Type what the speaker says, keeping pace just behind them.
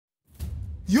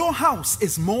Your house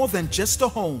is more than just a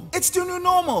home. It's the new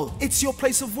normal. It's your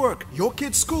place of work, your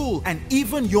kids' school, and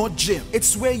even your gym.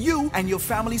 It's where you and your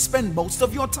family spend most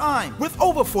of your time. With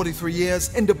over 43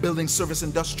 years in the building service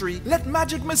industry, let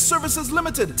Magic Mist Services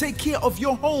Limited take care of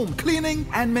your home, cleaning,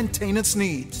 and maintenance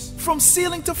needs. From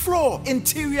ceiling to floor,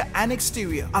 interior and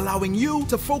exterior, allowing you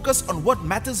to focus on what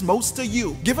matters most to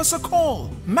you. Give us a call.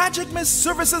 Magic Mist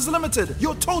Services Limited,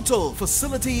 your total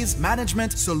facilities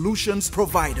management solutions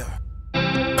provider.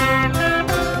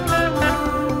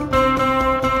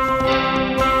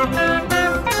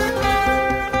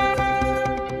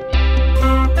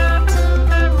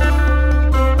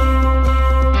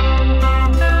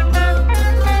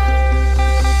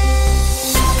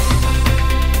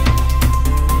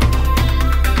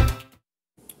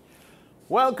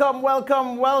 Welcome,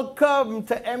 welcome, welcome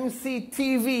to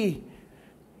MCTV,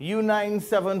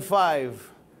 U975,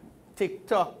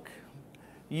 TikTok,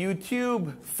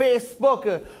 YouTube,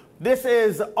 Facebook. This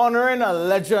is honoring a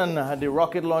legend, the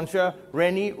rocket launcher,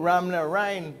 Rennie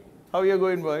Ramnarine. How are you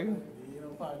going, boy? You know,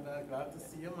 partner, glad to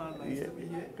see you, man. Nice to be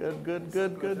here. Good. To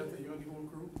you and the whole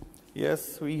crew.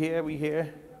 Yes, we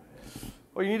here.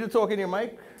 Oh, you need to talk in your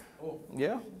mic? Oh.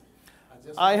 Yeah?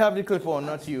 I have the clip on,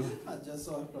 not you. I just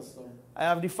saw it custom. I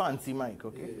have the fancy mic,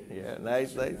 okay? Yeah,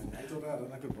 nice. I thought I had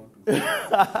a clip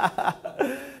on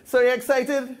too. So you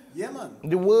excited? Yeah, man.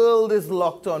 The world is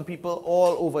locked on. People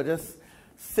all over just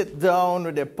sit down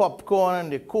with their popcorn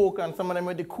and their Coke, and some of them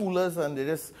with the coolers, and they're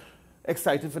just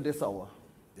excited for this hour.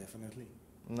 Definitely.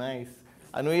 Nice.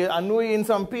 I know you're in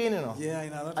some pain, you know.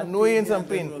 Yeah, I know you're in some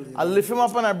pain. I'll lift him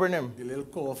up and I bring him. The little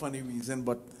cough and the wheezing,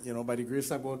 but you know, by the grace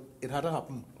of God, it had to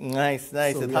happen. Nice. So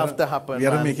it has to happen. We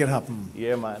had to make it happen.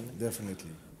 Yeah, man.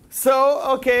 Definitely.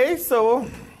 So, okay,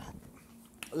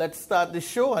 let's start the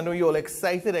show. I know you're all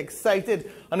excited.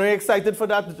 I know you're excited for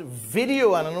that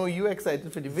video, and I know you're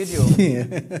excited for the video. Yeah.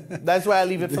 That's why I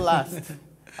leave it for last.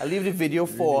 I leave the video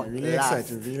for really last.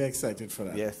 Really excited for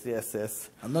that. Yes.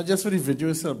 And not just for the video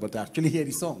itself, but to actually hear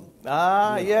the song.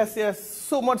 Ah, yeah. Yes.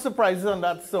 So much surprises on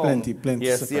that song. Plenty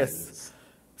surprises. Yes.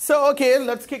 So, okay,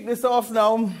 let's kick this off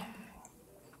now.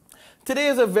 Today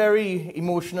is a very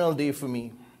emotional day for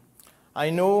me. I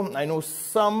know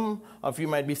some of you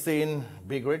might be saying,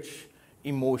 Big Rich,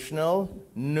 emotional?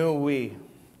 No way.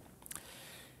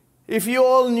 If you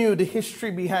all knew the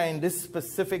history behind this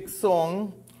specific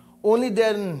song, only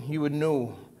then you would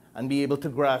know and be able to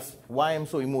grasp why I'm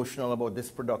so emotional about this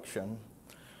production.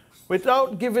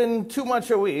 Without giving too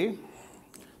much away,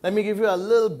 let me give you a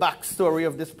little backstory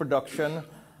of this production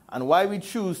and why we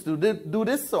choose to do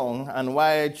this song and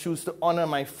why I choose to honor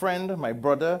my friend, my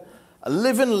brother, a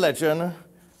living legend,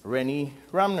 Rennie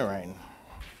Ramnarine.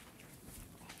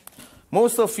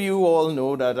 Most of you all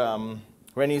know that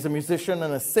Rennie is a musician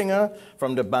and a singer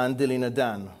from the band Dilina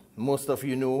Dan. Most of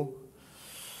you know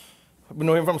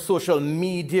him from social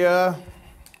media.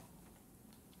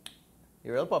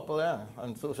 You're real popular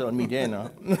on social media, you know.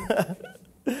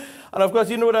 And of course,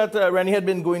 you know that Rennie had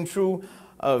been going through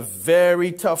a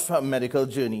very tough medical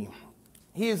journey.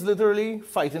 He is literally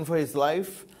fighting for his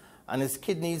life, and his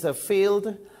kidneys have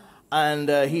failed, and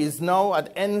he is now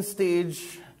at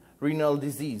end-stage renal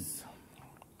disease.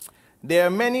 There are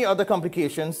many other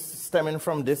complications stemming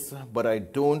from this, but I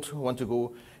don't want to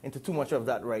go into too much of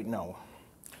that right now.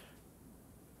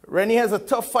 Rennie has a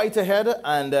tough fight ahead,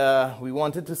 and we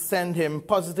wanted to send him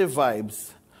positive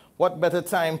vibes. What better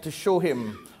time to show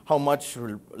him how much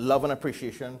love and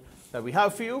appreciation that we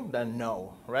have for you than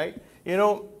now, right? You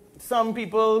know, some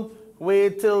people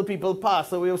wait till people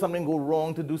pass away or something go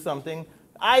wrong to do something.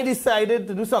 I decided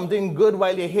to do something good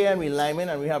while you're here and we're liming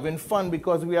and we're having fun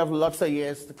because we have lots of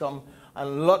years to come and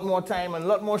a lot more time and a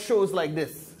lot more shows like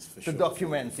this to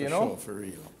document, you know? For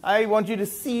real. I want you to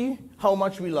see how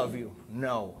much we love you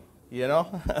now, you know?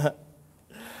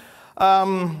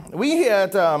 We here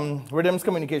at Rhythms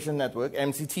Communication Network,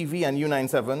 MCTV and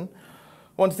U97,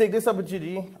 want to take this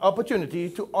opportunity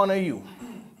to honor you,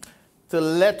 to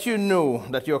let you know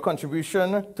that your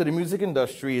contribution to the music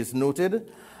industry is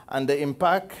noted and the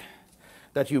impact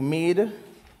that you made. A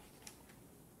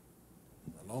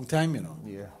long time, you know.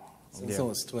 Yeah. Since I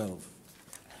was 12.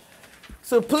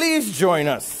 So please join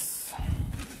us.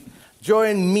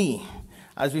 Join me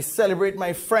as we celebrate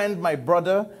my friend, my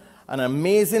brother, an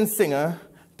amazing singer,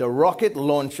 the rocket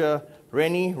launcher,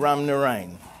 Rennie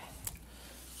Ramnarine.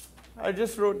 I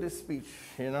just wrote this speech,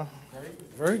 you know.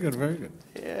 Very good.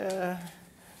 Yeah.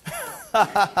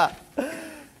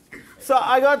 So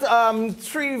I got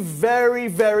three very,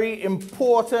 very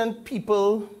important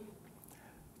people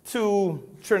to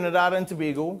Trinidad and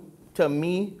Tobago, to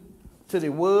me, to the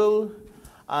world,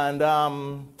 and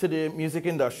to the music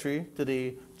industry, to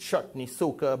the chutney,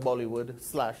 soca, Bollywood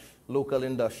 / local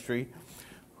industry,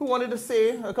 who wanted to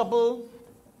say a couple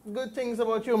good things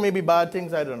about you, maybe bad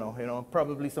things, I don't know,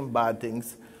 probably some bad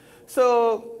things.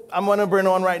 So I'm going to bring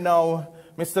on right now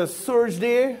Mr.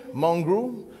 Surjday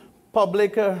Mongru,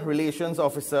 Public Relations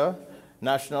Officer,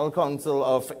 National Council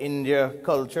of India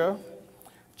Culture,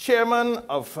 Chairman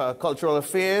of Cultural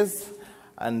Affairs,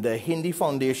 and the Hindi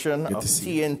Foundation of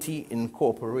TNT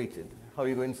Incorporated. How are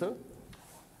you going, sir?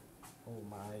 Oh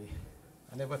my,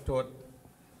 I never thought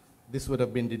this would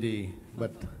have been the day,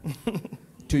 but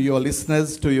to your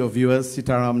listeners, to your viewers,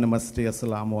 Sitaram Namaste,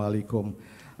 Assalamu Alaikum.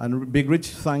 And Big Rich,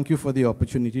 thank you for the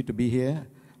opportunity to be here,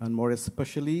 and more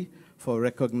especially for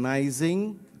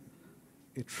recognizing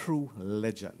a true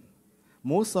legend.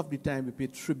 Most of the time we pay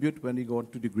tribute when we go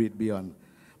to the great beyond.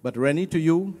 But Rennie, to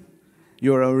you,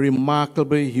 you're a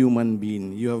remarkable human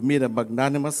being. You have made a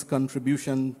magnanimous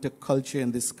contribution to culture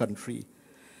in this country.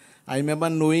 I remember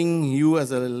knowing you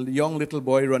as a young little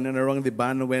boy running around the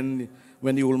band when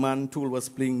the old man Tool was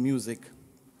playing music.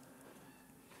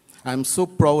 I'm so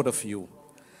proud of you.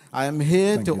 I am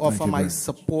here to offer my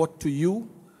support to you.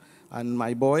 And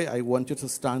my boy, I want you to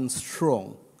stand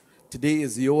strong. Today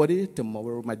is your day,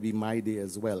 tomorrow might be my day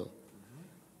as well.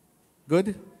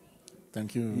 Good?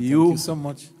 Thank you. Thank you so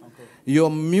much.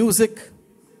 Your music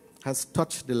has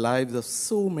touched the lives of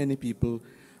so many people,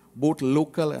 both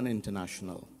local and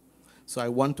international. So I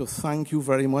want to thank you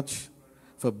very much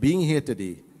for being here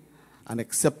today and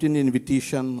accepting the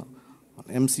invitation on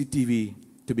MCTV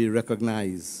to be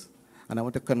recognized. And I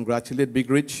want to congratulate Big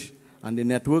Rich and the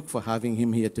network for having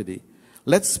him here today.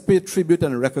 Let's pay tribute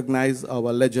and recognize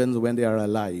our legends when they are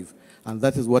alive. And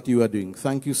that is what you are doing.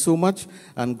 Thank you so much.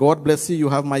 And God bless you. You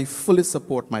have my fullest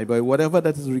support, my boy. Whatever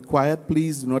that is required,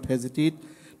 please do not hesitate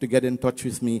to get in touch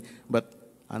with me. But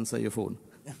answer your phone.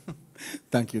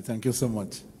 Thank you. Thank you so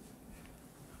much.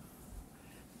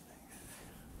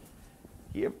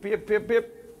 Yep. Mr.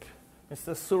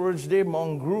 Surjday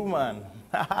Mongru, man.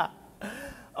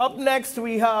 Up next,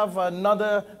 we have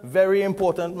another very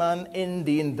important man in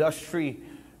the industry.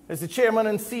 He's the chairman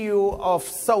and CEO of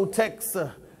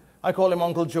Southex. I call him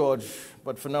Uncle George,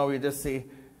 but for now we just say,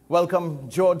 welcome,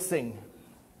 George Singh.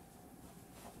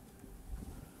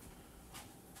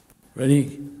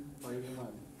 Rennie.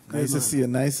 Nice to see you.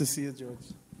 Nice to see you, George.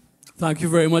 Thank you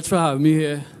very much for having me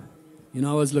here.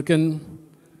 I was looking,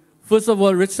 first of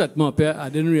all, Rich set me up here. I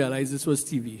didn't realize this was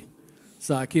TV.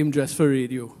 So I came dressed for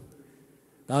radio.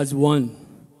 That's one.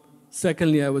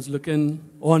 Secondly, I was looking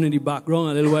on in the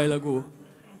background a little while ago,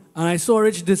 and I saw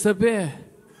Rich disappear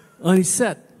on his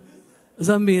set. It's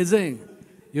amazing.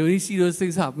 You only see those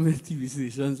things happen with TV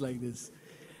stations like this.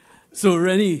 So,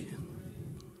 Rennie,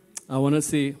 I want to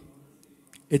say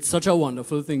it's such a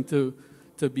wonderful thing to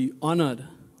be honored,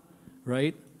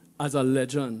 right, as a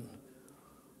legend.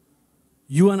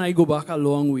 You and I go back a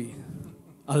long way,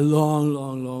 a long,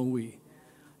 long, long way.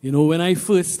 When I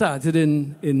first started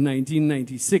in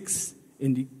 1996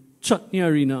 in the Chutney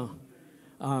Arena,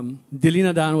 Delhi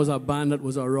Nadan was a band that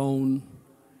was around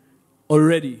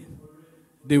already.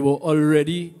 They were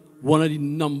already one of the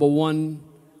 #1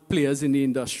 players in the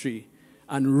industry.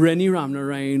 And Rennie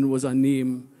Ramnarine was a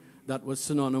name that was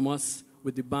synonymous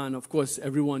with the band. Of course,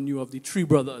 everyone knew of the three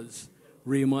brothers,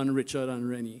 Raymond, Richard, and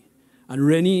Rennie. And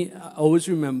Rennie, I always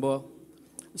remember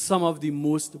some of the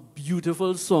most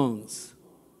beautiful songs.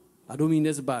 I don't mean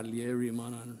this badly,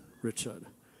 Raymond and Richard.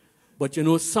 But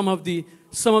some of the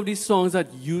songs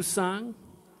that you sang,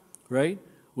 right,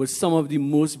 were some of the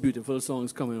most beautiful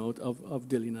songs coming out of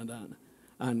Delhi Nadan.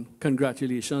 And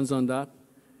congratulations on that.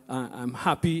 I'm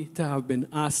happy to have been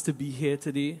asked to be here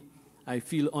today. I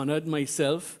feel honored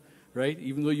myself, right,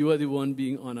 even though you are the one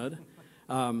being honored.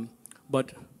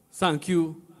 But thank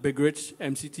you, Big Rich,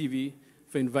 MCTV,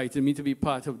 for inviting me to be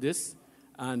part of this.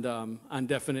 And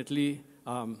definitely,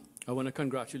 I want to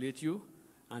congratulate you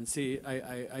and say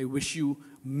I wish you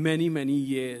many, many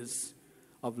years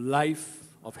of life,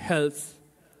 of health,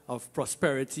 of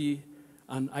prosperity,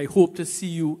 and I hope to see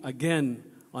you again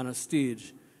on a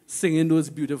stage singing those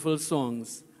beautiful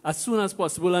songs as soon as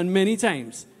possible and many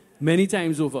times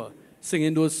over,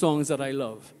 singing those songs that I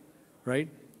love, right?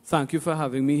 Thank you for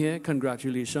having me here.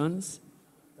 Congratulations.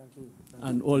 Thank you.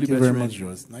 And all the best. Thank you very much,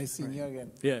 George. Nice seeing you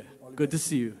again. Yeah, good to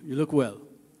see you. You look well.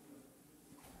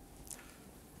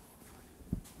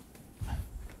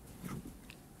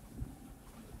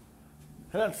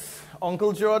 That's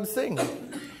Uncle George Singh.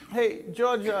 Hey,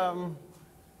 George, are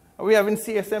we having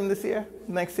CSM this year,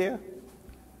 next year?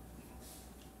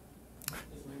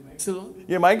 Still on?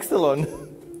 Your mic's still on.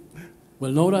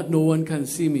 Well, now that no one can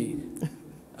see me,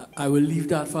 I will leave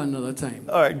that for another time.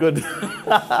 All right, good.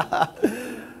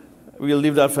 We'll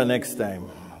leave that for next time.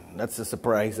 That's a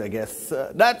surprise, I guess.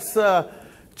 That's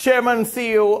Chairman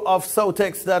CEO of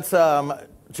Soutex. That's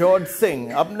George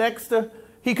Singh. Up next,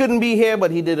 he couldn't be here, but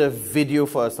he did a video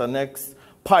for us. Our next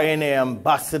pioneer,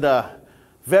 ambassador,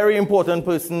 very important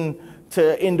person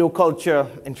to Indo culture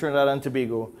in Trinidad and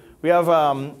Tobago. We have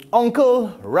Uncle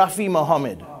Rafi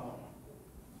Muhammad.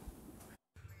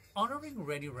 Honoring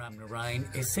Rennie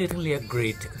Ramnarine is certainly a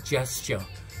great gesture.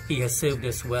 He has served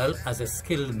us well as a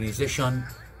skilled musician,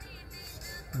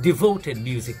 devoted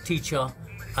music teacher,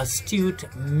 astute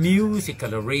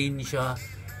musical arranger,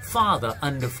 father,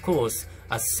 and of course,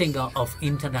 a singer of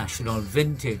international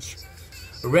vintage.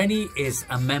 Rennie is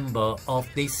a member of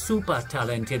the super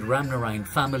talented Ramnarine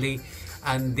family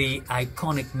and the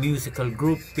iconic musical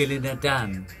group Billionaire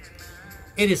Dan.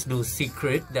 It is no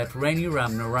secret that Rennie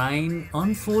Ramnarine,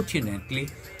 unfortunately,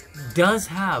 does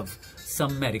have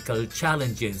some medical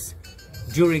challenges.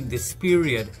 During this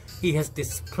period, he has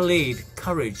displayed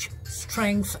courage,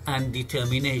 strength, and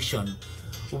determination.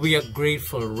 We are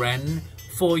grateful, Ren,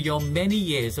 for your many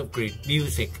years of great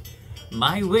music.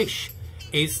 My wish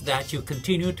is that you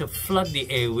continue to flood the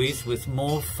airways with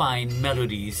more fine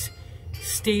melodies.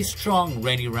 Stay strong,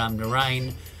 Rennie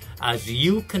Ramnarine, as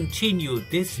you continue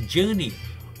this journey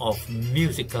of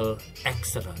musical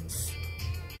excellence.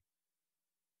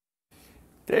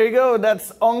 There you go.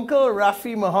 That's Uncle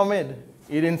Rafi Muhammad.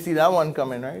 You didn't see that one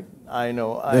coming, right? I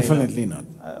know. Definitely not.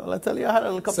 Well, I tell you, I had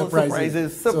a couple of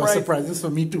surprises. So surprises for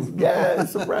me too. Yeah,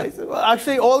 surprises. Well,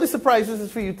 actually, all the surprises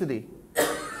is for you today.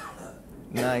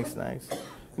 Nice, nice.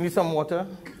 You need some water?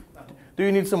 Do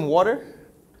you need some water?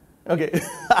 Okay.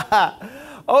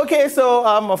 Okay, so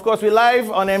of course we're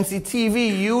live on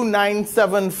MCTV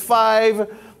U975.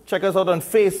 Check us out on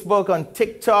Facebook, on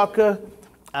TikTok,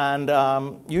 and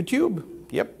YouTube.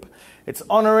 Yep, it's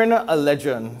honoring a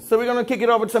legend. So we're gonna kick it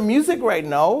off with some music right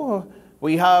now.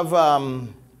 We have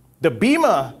the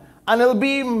Beamer, Anil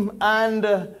Beam, and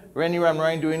Rennie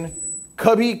Ramnarine doing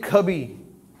Kabhi Kabhi.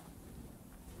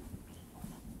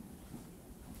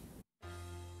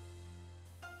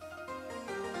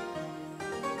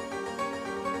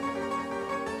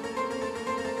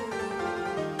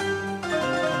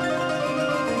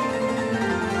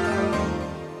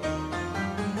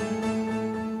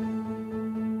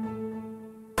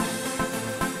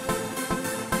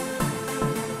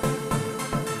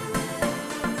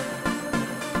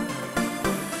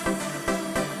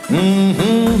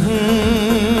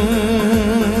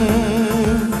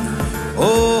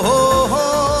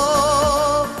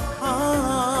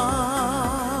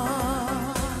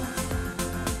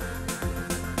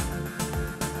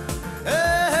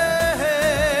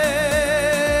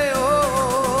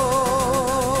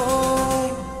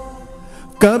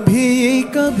 कभी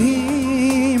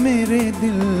कभी मेरे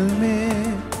दिल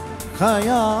में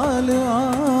ख्याल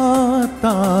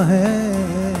आता है,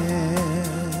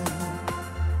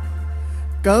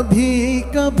 कभी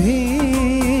कभी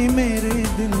मेरे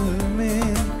दिल में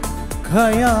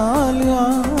ख्याल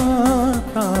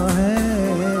आता है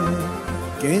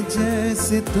कि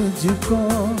जैसे तुझको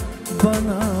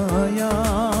बनाया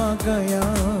गया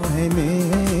है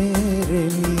मेरे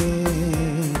लिए,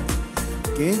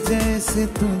 कि जैसे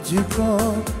तुझको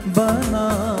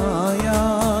बनाया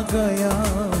गया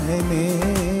है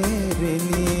मेरे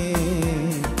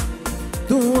लिए।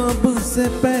 तू अब से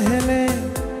पहले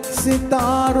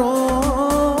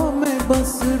सितारों में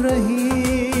बस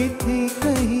रही थी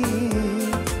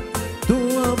कहीं, तू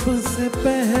अब से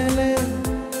पहले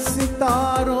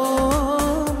सितारों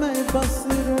में बस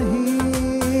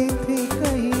रही थी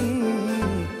कहीं,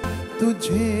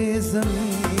 तुझे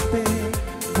ज़मीन पे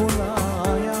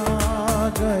बुलाया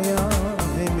गया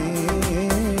है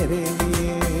मेरे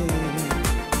लिए,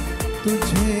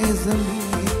 तुझे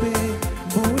ज़मीन पे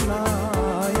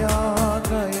बुलाया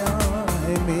गया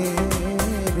है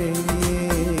मेरे लिए।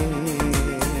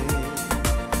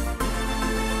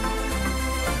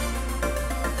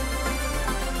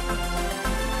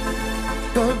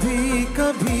 कभी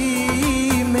कभी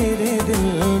मेरे दिल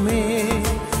में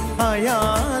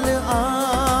ख्याल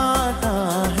आता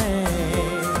है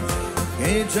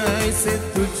कि जैसे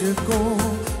तुझको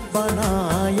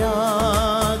बनाया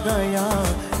गया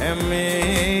है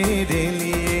मेरे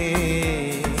लिए,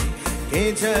 कि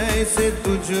जैसे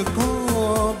तुझको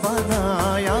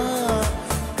बनाया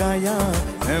गया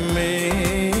है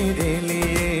मेरे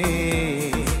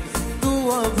लिए। तू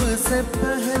अब से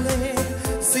पहले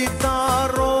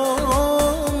सितारों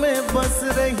में बस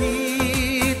रही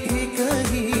थी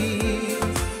कहीं,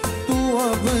 तू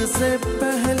अब से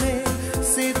पहले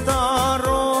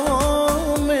सितारों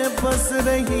में बस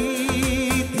रही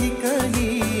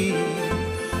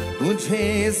तुझे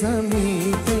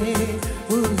ज़मीं पे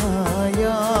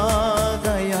बुलाया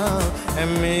गया है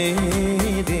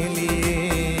मेरे लिए,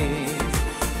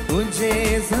 तुझे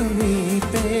ज़मीं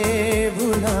पे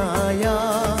बुलाया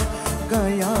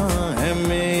गया है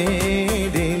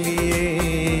मेरे लिए।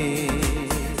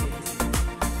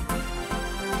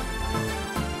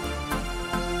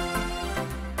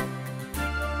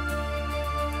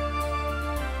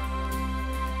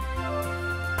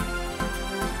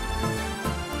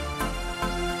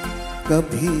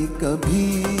 कभी कभी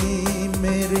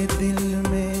मेरे दिल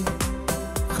में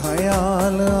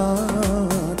ख्याल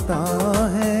आता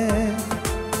है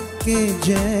कि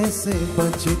जैसे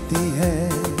बजती है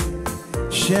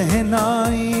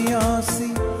शहनाइयाँ सी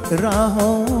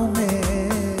राहों में,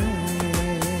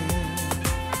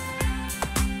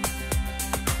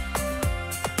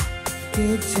 कि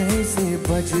जैसे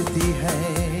बजती है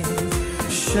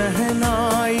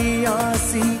शहनाइयाँ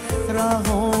सी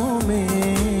राहों में।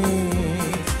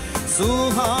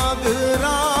 सुहाग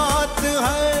रात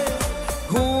है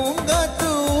घूंघट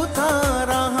उठा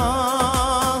रहा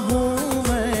हूँ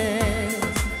मैं,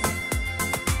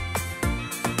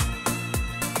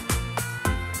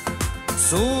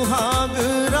 सुहाग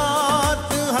रात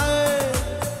है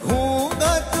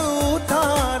घूंघट उठा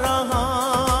रहा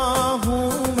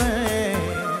हूँ मैं,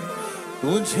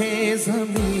 तुझे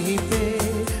ज़मीं पे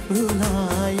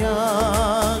रुलाया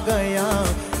गया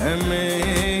है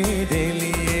मेरे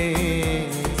लिए,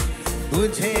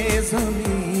 तुझे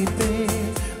ज़मीं पे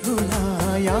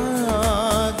रुलाया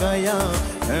गया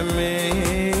है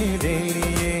मेरे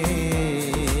लिए।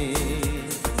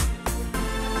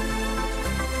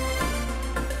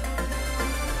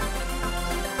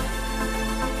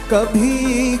 कभी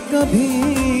कभी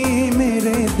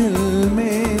मेरे दिल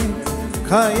में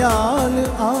ख्याल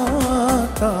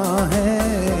आता है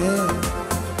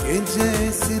कि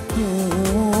जैसे तू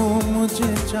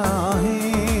मुझे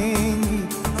चाहेगी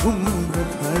उम्र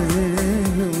भर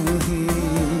यूं ही,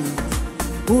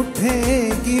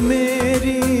 उठेगी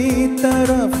मेरी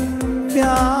तरफ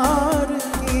प्यार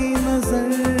की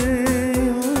नजर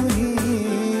यूं ही।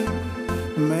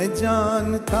 मैं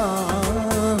जानता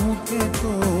हूँ कि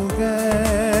तू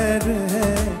गैर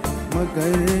है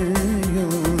मगर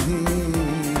यूं ही,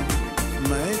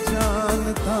 मैं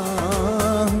जानता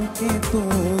हूँ कि तू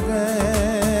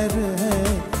गैर है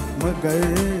मगर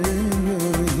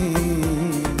यूं ही।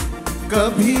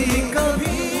 कभी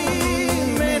कभी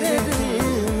मेरे दिल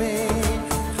में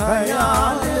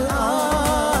ख्याल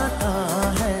आता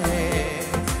है,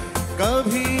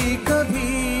 कभी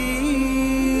कभी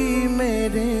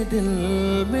मेरे दिल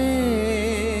में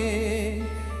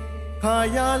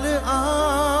ख्याल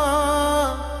आता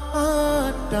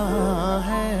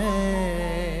है।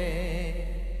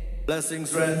 Blessings,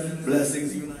 Ren. Blessings,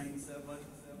 U97.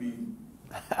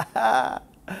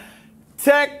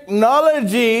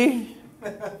 Technology.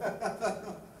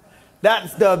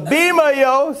 That's the Beamer,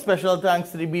 yo. Special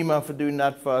thanks to the Beamer for doing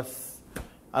that for us.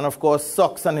 And of course,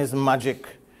 Socks and his magic.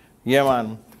 Yeah,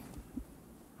 man.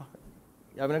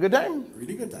 You having a good time?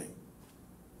 Really good time.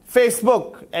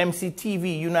 Facebook,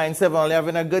 MCTV, U97, only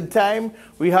having a good time.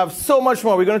 We have so much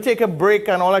more. We're going to take a break,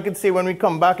 and all I can say when we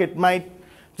come back, it might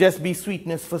just be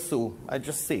sweetness for soul. I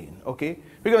just saying, okay?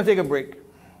 We're going to take a break.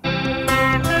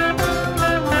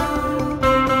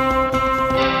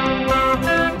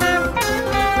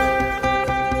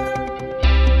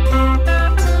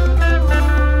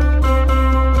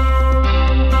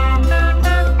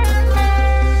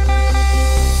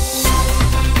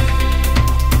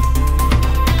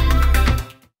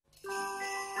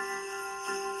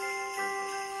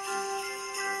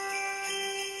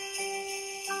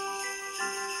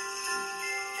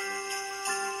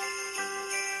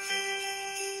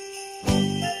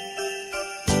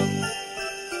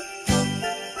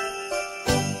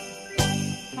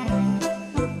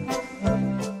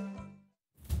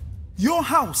 Your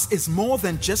house is more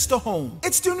than just a home.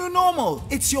 It's the new normal.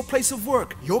 It's your place of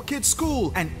work, your kid's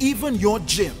school, and even your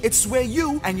gym. It's where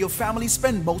you and your family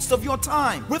spend most of your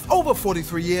time. With over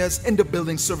 43 years in the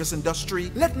building service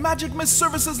industry, let Magic Mist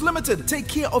Services Limited take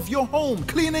care of your home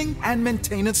cleaning and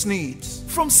maintenance needs.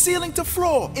 From ceiling to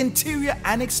floor, interior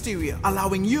and exterior,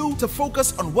 allowing you to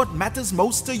focus on what matters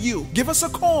most to you. Give us a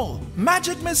call.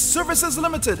 Magic Mist Services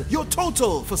Limited, your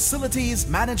total facilities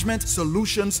management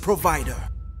solutions provider.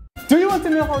 Do you want to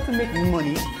know how to make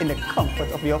money in the comfort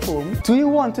of your home? Do you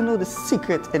want to know the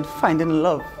secret in finding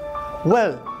love?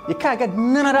 Well, you can't get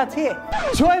none of that here.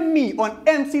 Join me on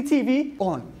MCTV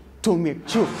on To Make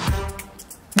Joke.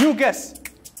 New guests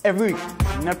every week.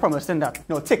 I'm not promising that.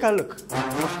 Now take a look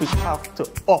at what we have to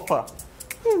offer.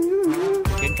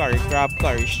 chicken, curry crab,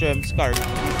 curry shrimps, curry.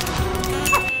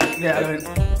 Yeah,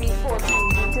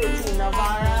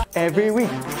 every week,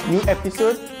 new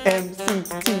episode,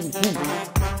 MCTV.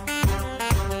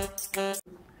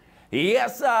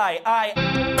 Yes, I.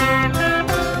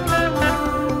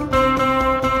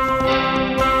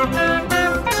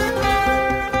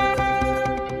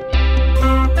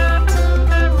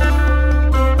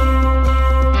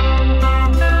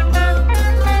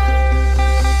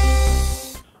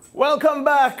 Welcome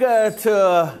back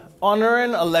to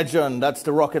honoring a legend. That's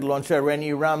the rocket launcher, Rennie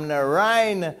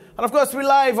Ramnarine. And of course, we're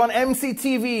live on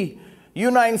MCTV,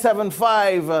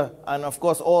 U975, and of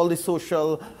course, all the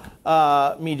social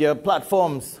media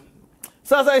platforms.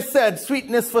 So as I said,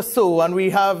 sweetness for soul, and we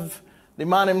have the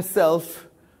man himself,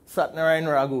 Satnarayan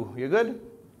Raghu. You good?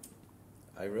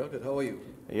 I'm real good. How are you?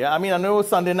 Yeah, I mean, I know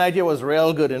Sunday night you was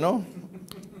real good, you know?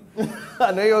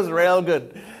 I know you was real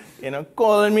good. You know,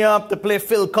 calling me up to play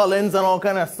Phil Collins and all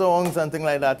kind of songs and things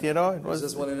like that, you know? It was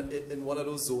just in one of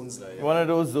those zones now. Yeah. One of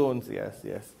those zones, yes.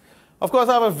 Of course,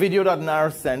 I have a video that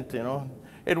Nar sent, you know.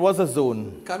 It was a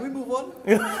zone. Can we move on?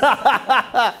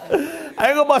 I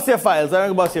ain't gonna bust your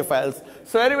files.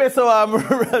 So anyway,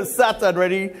 Sat and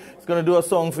Rennie is gonna do a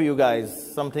song for you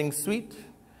guys. Something sweet.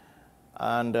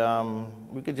 And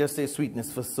we could just say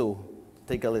sweetness for soul.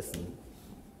 Take a listen.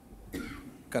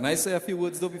 Can I say a few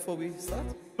words though before we start?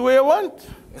 The way you want.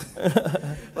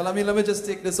 Well, I mean, let me just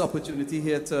take this opportunity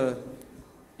here to,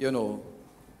 you know,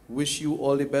 wish you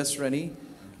all the best, Rennie.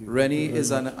 Rennie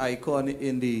is an icon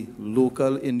in the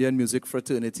local Indian music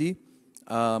fraternity.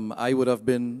 I would have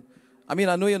been, I mean,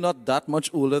 I know you're not that much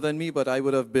older than me, but I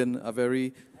would have been a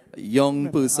very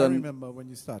young person. I remember when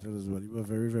you started as well. You were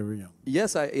very, very young.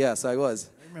 Yes, I was.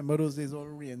 I remember those days, all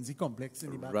Rienzi complex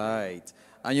in the back. Right.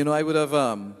 And, you know, I would have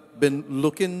been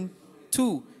looking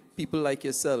to people like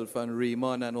yourself and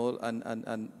Raymond and all,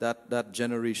 and that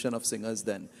generation of singers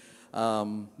then,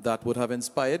 that would have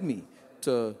inspired me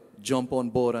to jump on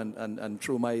board and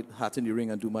throw my hat in the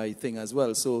ring and do my thing as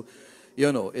well. So,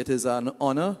 you know, it is an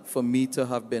honor for me to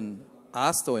have been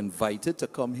asked or invited to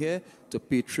come here to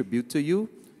pay tribute to you.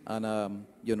 And,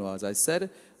 you know, as I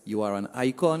said, you are an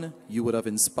icon. You would have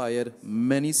inspired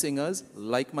many singers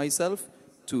like myself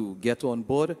to get on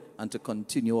board and to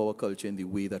continue our culture in the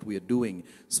way that we are doing.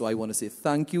 So I want to say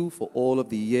thank you for all of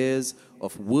the years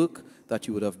of work that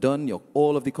you would have done,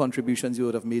 all of the contributions you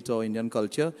would have made to our Indian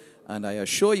culture. And I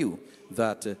assure you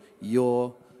that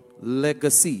your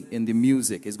legacy in the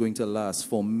music is going to last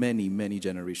for many, many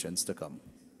generations to come.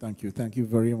 Thank you. Thank you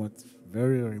very much.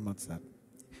 Very, very much, sir.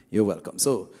 You're welcome.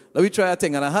 So let me try a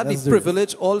thing. And I had the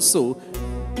privilege also,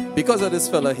 because of this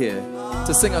fella here,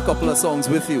 to sing a couple of songs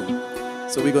with you.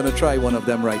 So we're going to try one of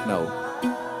them right now.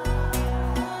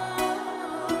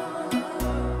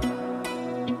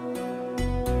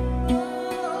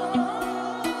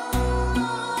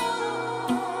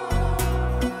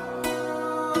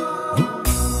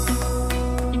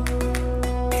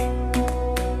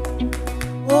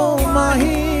 Oh,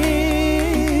 Mahi,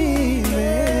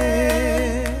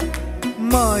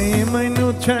 Mahi,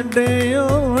 mainu chhade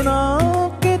ona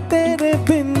ke tere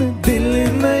bin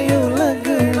dil nahi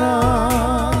lagna.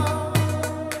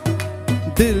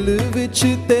 दिल विच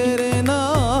तेरे ना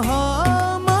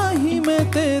माही में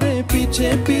तेरे पीछे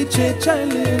पीछे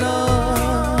चलना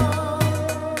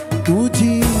तू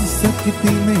जी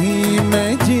सकती नहीं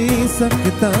मैं जी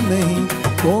सकता नहीं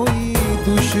कोई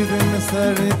दुश्मन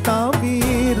सरता भी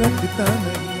रखता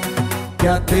नहीं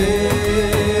क्या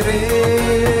तेरे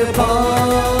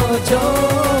बाजों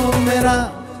मेरा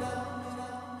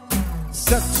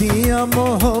सच्चिया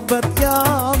मोहब्बत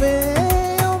यावे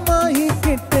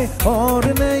और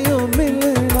नहीं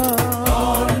मिलना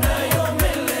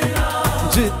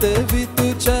जिते भी तू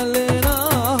चलना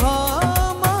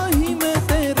माही में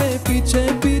तेरे पीछे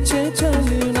पीछे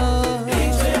चलना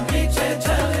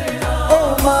ओ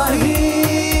माही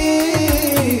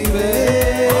वे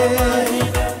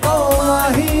ओ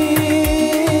माही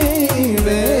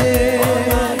वे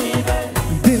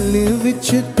दिल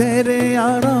विच तेरे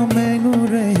यारा मैनू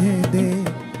रह दे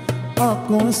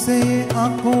आंखों से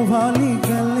आंखों वाली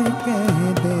गल कह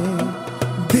दे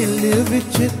दिल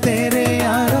विच तेरे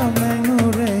यारा मैनू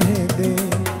रह दे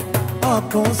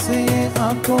आंखों से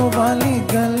आंखों वाली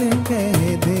गल कह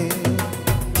दे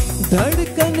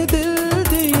धड़कन दिल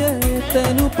दिए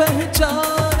तेनू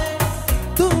पहचाने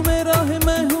तू मेरा है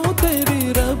मैं हूँ तेरी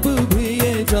रब भी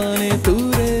ये जाने तू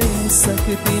रह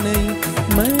सकती नहीं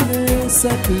मैं रह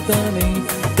सकता नहीं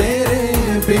तेरे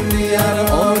बिन यार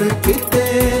और किते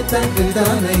तकदा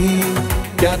नहीं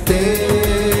क्या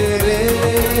तेरे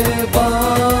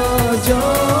बाजों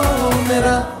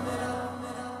मेरा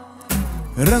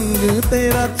रंग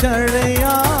तेरा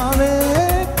चढ़या वे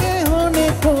के होने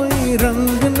कोई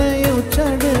रंग नहीं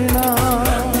चढ़ना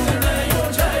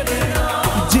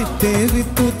जिते भी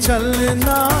तू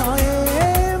चलना ए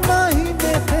माही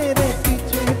में तेरे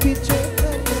पीछे पीछे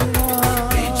चलना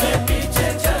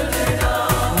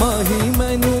माही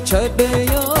मैनू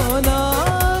छड़या ना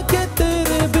के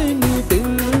तेरे बिन दिल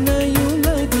नहीं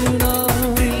लगना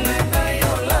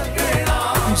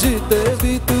जिते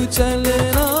भी तू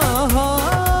चलना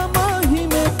हाँ माही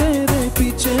में तेरे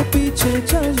पीछे पीछे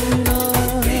चलना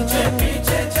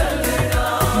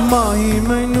माही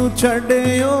मैनू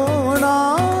छड़यो ना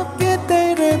के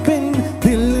तेरे बिन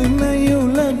दिल नहीं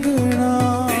लगना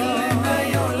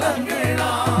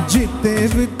जिते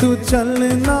भी तू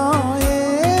चलना ए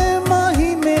माही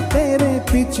में तेरे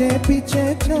पीछे पीछे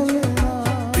चलना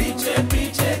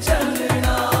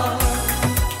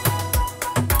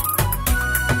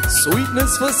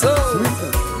Sweetness for soul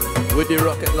with the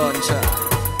rocket launcher.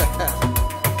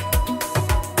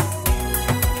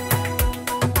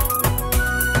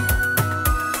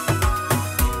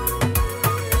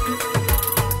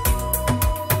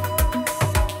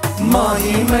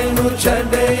 माही मैनू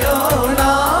छड़यो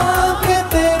ना के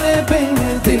तेरे बिन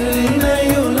दिल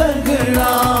नहीं लगना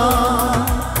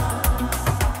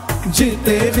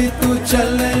जिते भी तू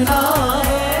चलना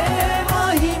है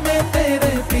माही में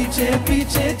तेरे पीछे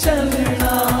पीछे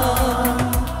चलना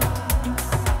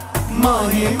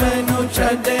माही मैनू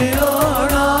छड़यो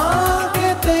ना के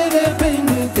तेरे बिन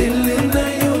दिल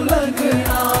नहीं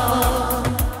लगना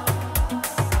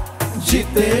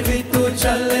जिते भी तू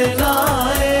चलना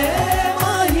है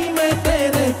माही में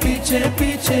तेरे पीछे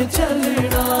पीछे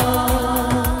चलना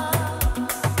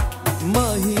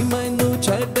माही मैनू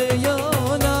छड़या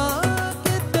ना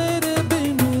के तेरे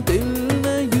बिन दिल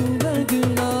नहीं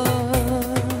लगना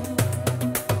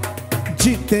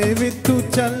जिते भी तू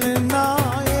चलना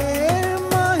है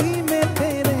माही में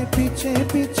तेरे पीछे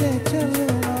पीछे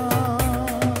चलना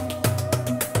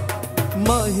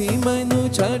माही मैनू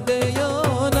छड़या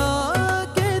ना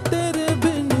के तेरे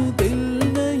बिन दिल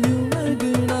नहीं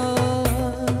लगना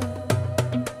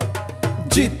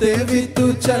जिते भी तू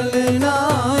चलना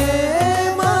है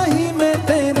माही में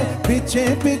तेरे पीछे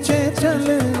पीछे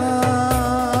चलना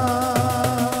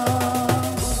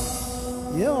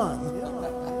yeah man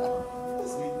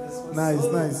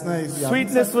nice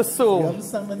Sweetness for soul. you haven't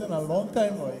sung it in a long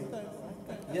time boy.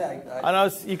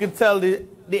 And you could tell the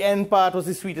end part was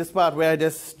the sweetest part where I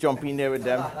just jump in there with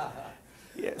them.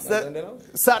 Yes.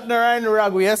 Satnarine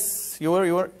Ragu, yes. You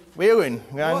were, where you going?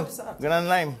 Going on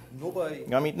Lime? Nobody.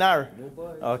 Gonna meet Nar?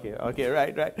 Nobody. Okay,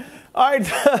 right. All right.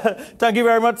 Thank you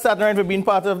very much, Satnarine, for being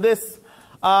part of this.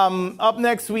 Up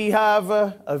next, we have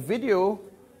a video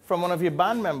from one of your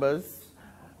band members,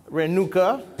 Rennie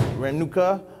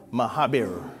Ramnarine.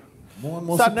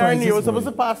 Satnarine, you were supposed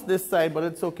to pass this side, but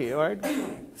it's okay, all right?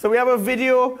 So we have a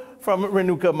video from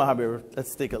Rennie Ramnarine.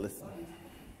 Let's take a listen.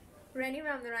 Rennie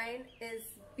Ramnarine is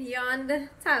beyond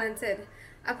talented.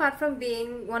 Apart from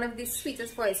being one of the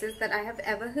sweetest voices that I have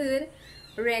ever heard,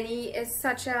 Rennie is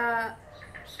such a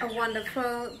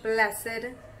wonderful,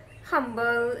 blessed,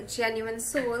 humble, genuine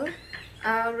soul.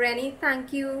 Rennie,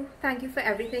 thank you for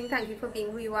everything. Thank you for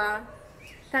being who you are.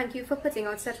 Thank you for putting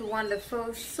out such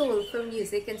wonderful, soulful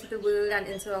music into the world and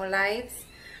into our lives.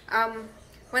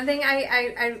 One thing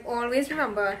I always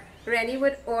remember, Rennie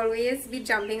would always be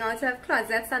jumping out of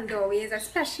closets and doorways,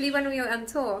 especially when we were on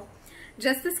tour,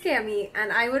 just to scare me.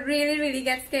 And I would really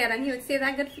get scared, and he would say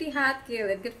that good for the heart,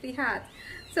 girl, good for the heart.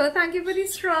 So thank you for the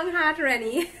strong heart,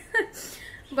 Rennie.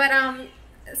 But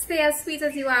stay as sweet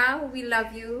as you are. We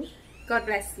love you. God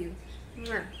bless you.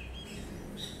 Mwah.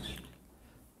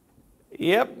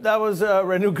 Yep, that was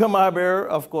Rennie Ramnarine,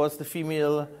 of course, the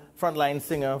female frontline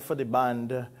singer for the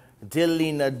band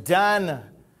Delina Dan.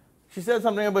 She said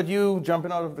something about you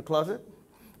jumping out of the closet.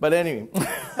 But anyway,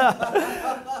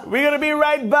 we're going to be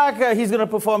right back. He's going to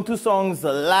perform 2 songs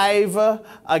live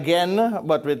again,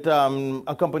 but with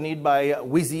accompanied by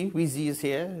Wizzy. Wizzy is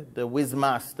here, the Wiz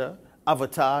Master,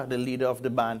 Avatar, the leader of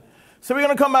the band. So we're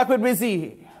going to come back with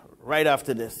Wizzy right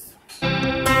after this.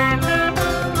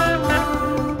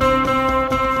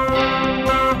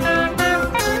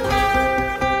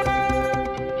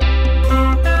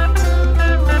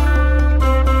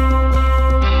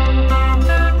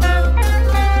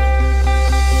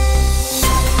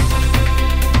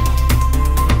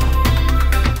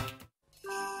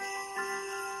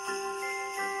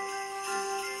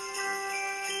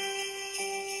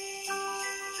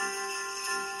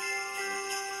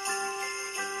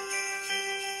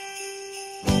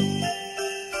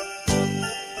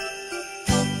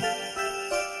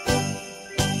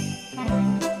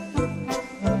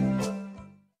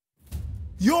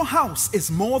 Your house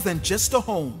is more than just a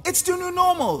home. It's the new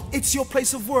normal. It's your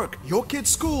place of work, your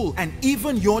kid's school, and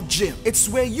even your gym. It's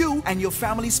where you and your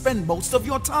family spend most of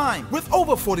your time. With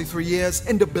over 43 years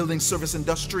in the building service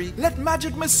industry, let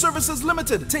Magic Mist Services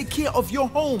Limited take care of your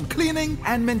home cleaning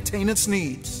and maintenance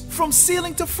needs. From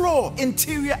ceiling to floor,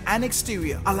 interior and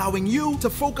exterior, allowing you to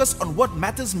focus on what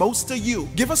matters most to you.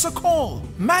 Give us a call.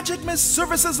 Magic Mist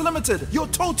Services Limited, your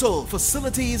total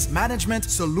facilities management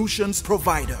solutions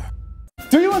provider.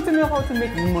 Do you want to know how to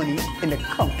make money in the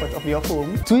comfort of your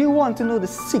home? Do you want to know the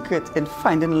secret in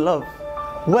finding love?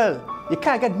 Well, you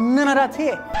can't get none of that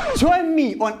here. Join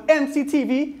me on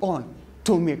MCTV on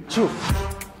To Make Joke.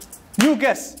 New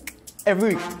guests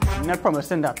every week. I'm not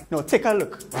promising that. Now take a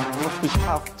look at what we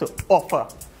have to offer.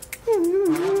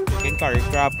 Chicken curry,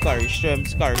 crab curry,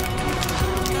 shrimps curry.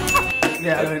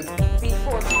 Yeah,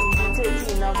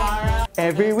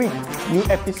 every week, new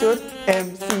episode,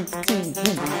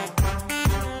 MCTV.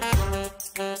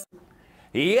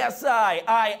 Yes,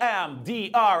 I am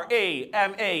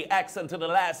D-R-A-M-A, accent to the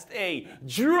last A,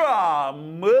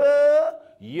 Drama,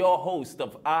 your host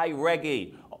of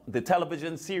iReggae, the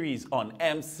television series on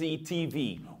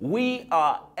MCTV. We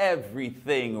are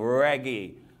everything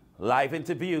reggae. Live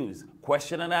interviews,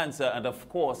 question and answer, and of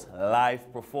course,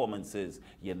 live performances.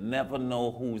 You never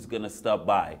know who's gonna stop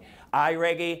by.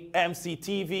 iReggae,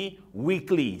 MCTV,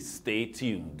 weekly. Stay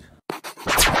tuned.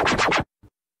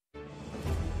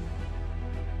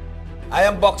 I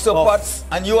am Boxer Potts,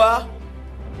 and you are?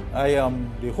 I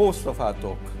am the host of our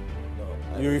talk.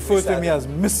 You refer to me as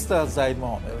Mr. Zaid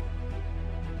Mohammed.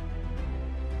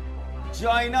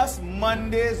 Join us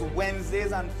Mondays,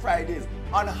 Wednesdays, and Fridays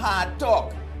on Hard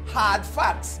Talk, Hard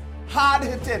Facts, Hard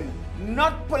Hitting,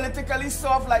 not politically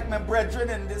soft like my brethren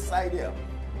in this side here.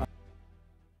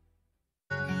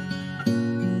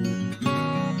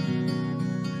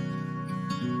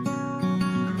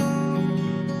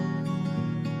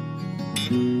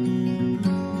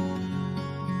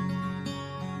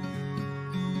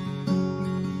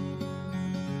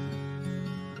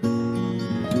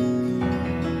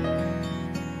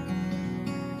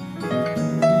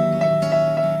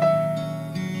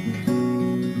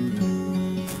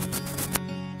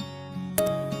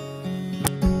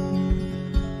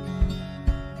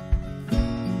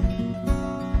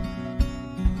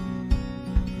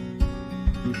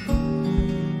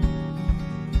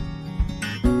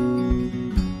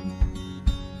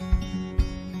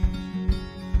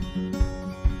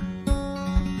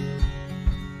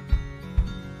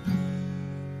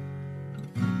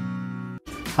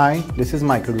 Hi, this is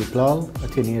Michael Ruplal,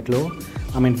 attorney at law.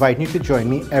 I'm inviting you to join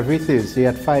me every Thursday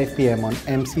at 5 p.m. on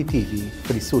MCTV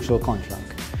for the Social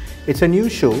Contract. It's a new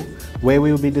show where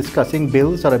we will be discussing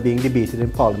bills that are being debated in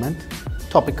Parliament,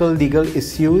 topical legal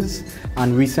issues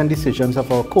and recent decisions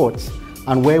of our courts,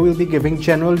 and where we'll be giving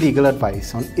general legal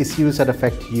advice on issues that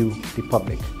affect you, the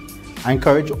public. I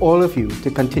encourage all of you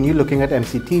to continue looking at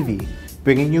MCTV,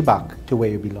 bringing you back to where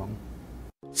you belong.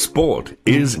 Sport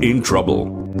is in trouble.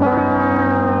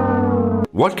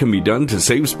 What can be done to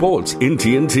save sports in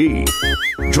TNT?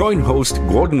 Join host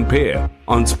Gordon Pear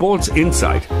on Sports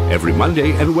Insight every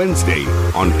Monday and Wednesday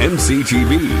on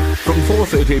MCTV from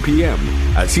 4:30 p.m.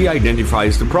 as he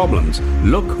identifies the problems,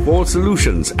 look for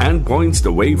solutions and points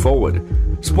the way forward.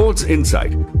 Sports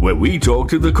Insight, where we talk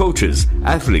to the coaches,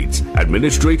 athletes,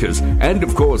 administrators, and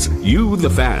of course, you the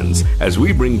fans, as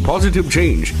we bring positive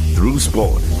change through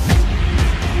sport.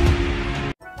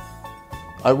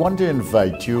 I want to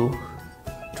invite you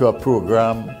to a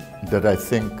program that I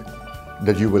think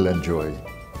that you will enjoy.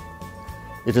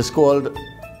 It is called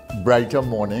Brighter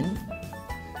Morning,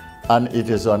 and it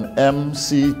is on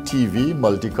MCTV,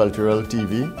 Multicultural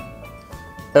TV,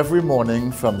 every morning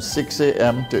from 6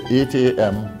 a.m. to 8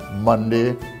 a.m.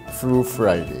 Monday through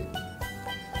Friday.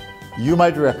 You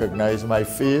might recognize my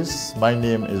face. My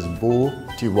name is Bo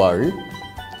Tiwari,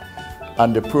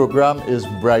 and the program is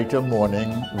Brighter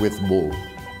Morning with Bo.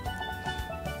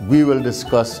 We will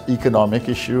discuss economic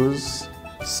issues,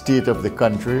 state of the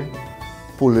country,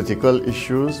 political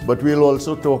issues, but we'll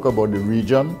also talk about the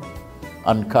region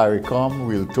and CARICOM.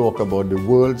 We'll talk about the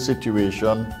world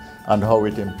situation and how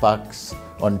it impacts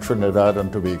on Trinidad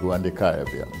and Tobago and the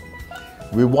Caribbean.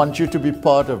 We want you to be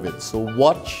part of it, so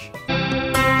watch.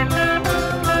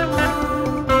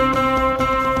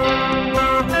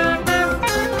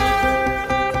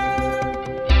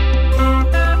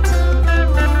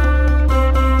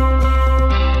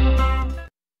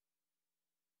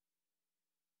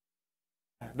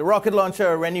 The rocket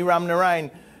launcher, Rennie Ramnarine.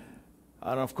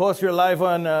 And of course, you're live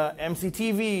on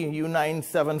MCTV,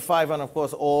 U975, and of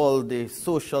course, all the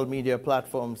social media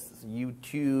platforms,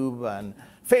 YouTube and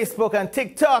Facebook and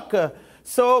TikTok.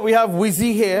 So we have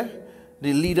Wizzy here,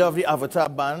 the leader of the Avatar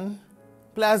band.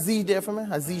 Play a Z there for me,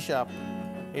 a Z sharp.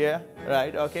 Yeah,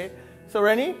 right, okay. So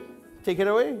Rennie, take it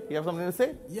away. You have something to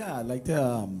say? Yeah, I'd like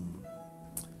to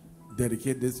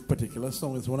dedicate this particular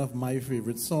song. It's one of my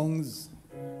favorite songs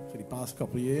for the past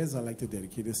couple of years. I'd like to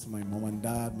dedicate this to my mom and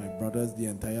dad, my brothers, the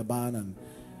entire band, and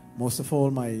most of all,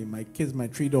 my kids, my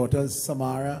 3 daughters,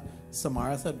 Samara.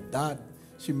 Samara said, Dad,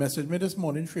 she messaged me this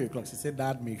morning, 3 o'clock. She said,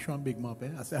 Dad, make sure I'm Big Mop.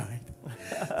 I said, all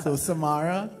right. So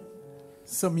Samara,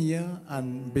 Samia,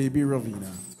 and baby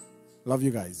Ravina. Love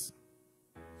you guys.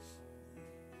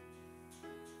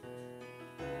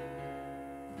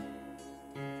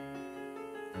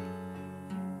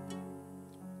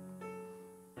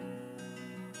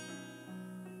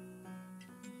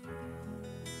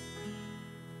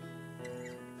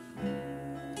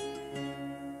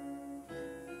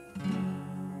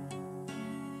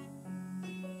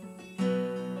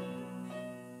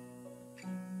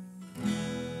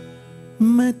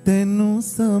 मैं तेनू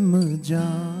समझावा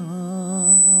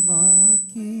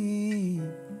कि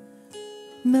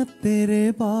न तेरे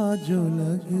बाजो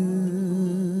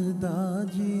लगदा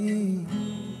जी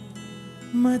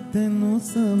मैं तेनू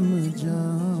समझावा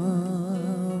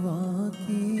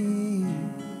कि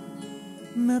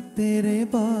न तेरे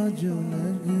बाजो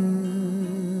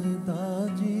लगदा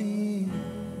जी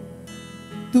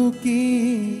तू की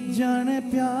जाने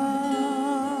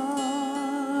प्यार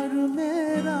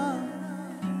मेरा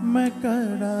मैं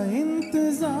करा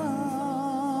इंतजार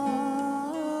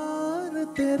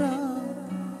तेरा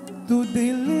तू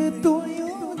दिल तू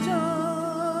यूं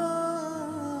जान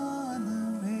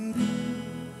मेरी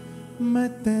मैं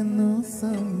तेनू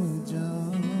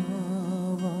समझावा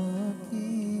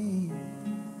कि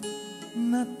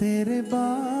न तेरे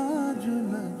बाजू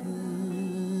लगदा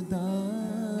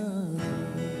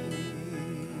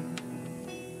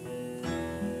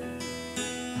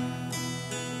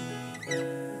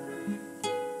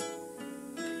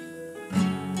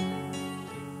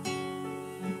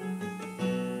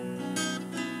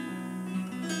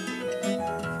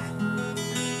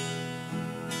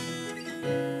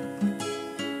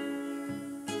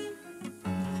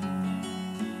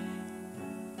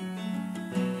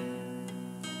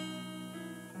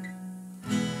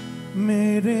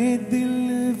मेरे दिल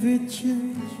विच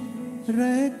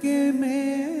रह के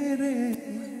मेरे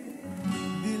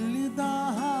दिल दा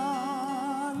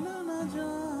हाल न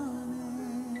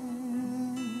जाने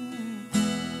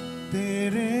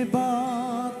तेरे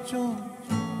बाचों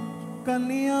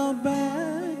कलियां बह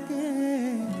के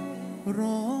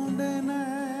रोंदे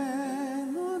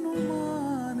नैनों नू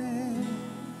माने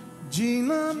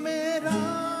जीना मेरा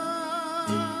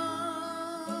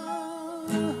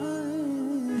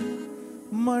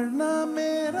मरना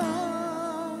मेरा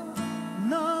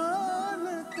नाल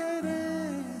तेरे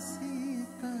सी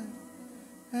कर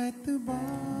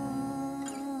एतबार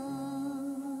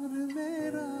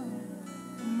मेरा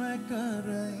मैं कर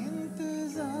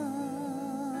इंतजार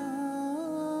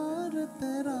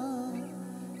तेरा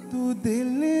तू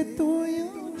दिल तू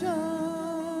यूं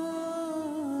जान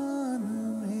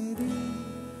मेरी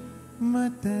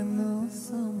मैं तेनू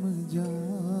समझावा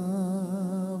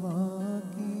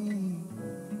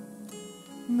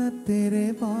न तेरे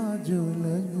बाजो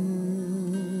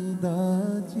लगदा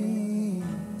जी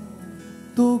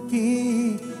तू की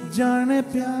जाने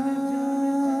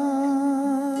प्यार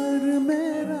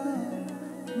मेरा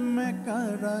मैं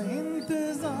करा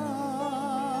इंतजार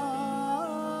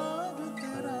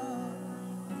तेरा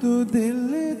तू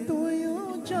दिल तू यूं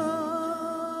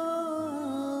जान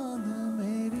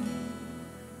मेरी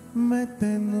मैं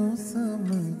तेनू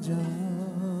समझावा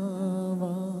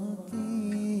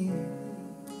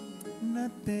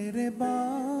तेरे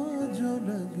बाजो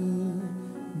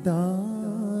लगदा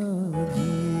जी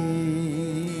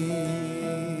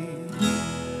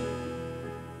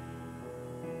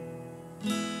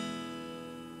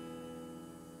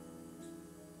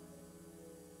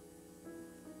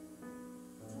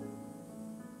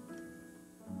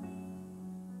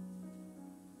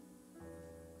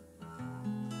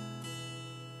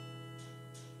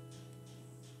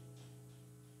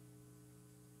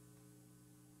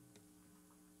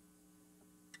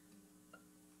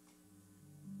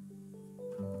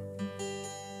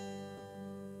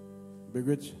Big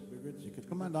Rich, you could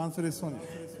come and dance to this one.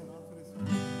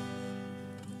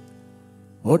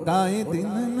 होटाए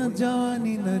दिन न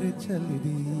जवानी नर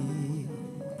चलदी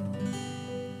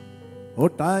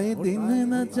होटाए दिन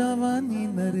न जवानी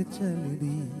नर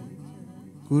चलदी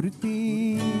कुर्ती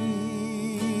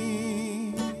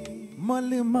मल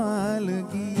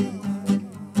मालगी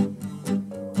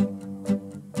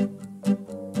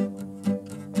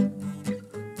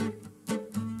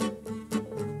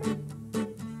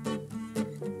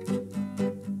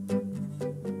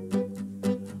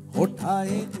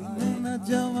उठाए दिन न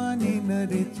जवानी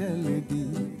नरे चल दी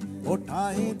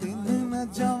उठाए दिन न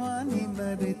जवानी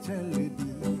नरे चल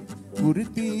दी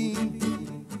कुर्ती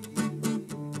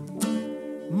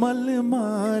मल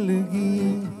मालगी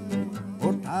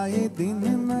उठाए दिन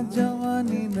न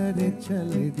जवानी नरे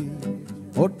चल दी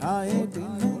उठाए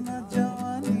दिन न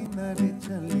जवानी नरे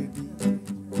चल दी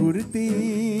कुर्ती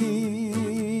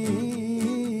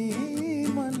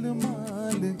मल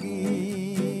मालगी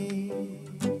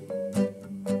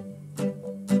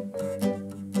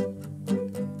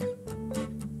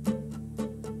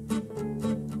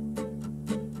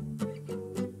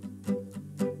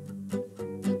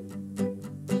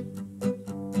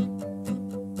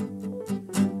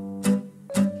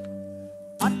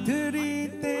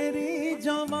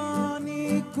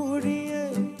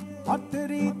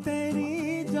अतरी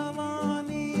तेरी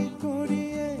जवानी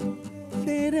कुड़िए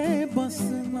तेरे बस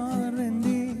ना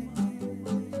रंदी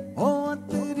ओ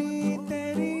अतरी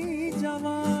तेरी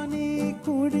जवानी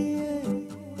कुड़िए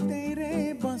तेरे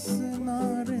बस ना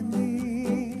रंदी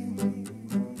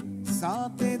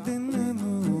साते दिन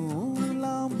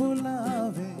नूला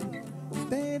बुलावे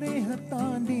तेरे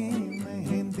हथां दी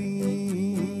मेहंदी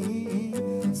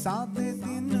साते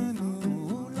दिन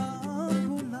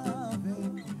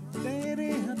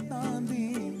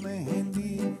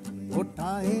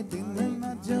उठाए दिन न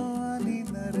जवानी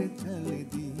नर चल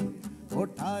दी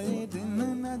उठाए दिन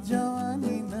न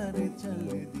जवानी नर चल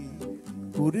दी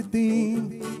कुर्ती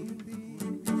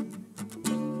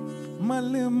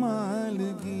मल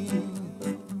मालगी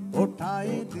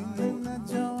उठाए दिन न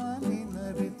जवानी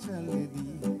नर चल दी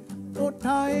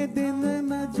उठाए दिन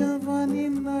न जवानी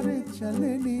नर चल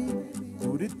दी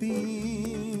kurti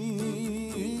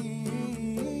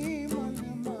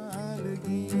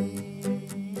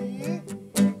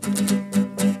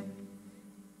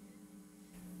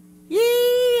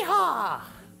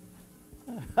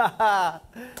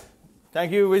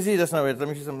Thank you, Wizzy. Just now, wait, let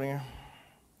me see something here.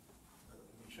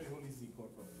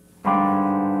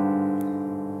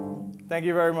 Thank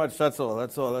you very much. That's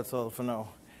all for now.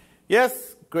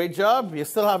 Yes, great job. You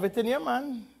still have it in you,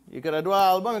 man. You gotta do an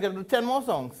album, you gotta do 10 more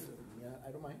songs. Yeah,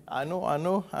 I don't mind. I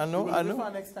know.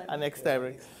 Next time. Next time,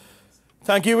 right?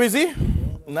 Thank you, Wizzy.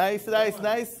 Nice.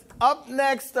 Up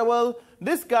next, well,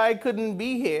 this guy couldn't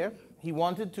be here. He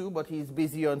wanted to, but he's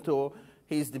busy on tour.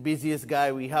 He's the busiest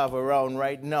guy we have around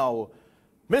right now.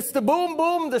 Mr. Boom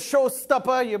Boom, the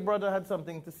showstopper. Your brother had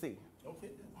something to say.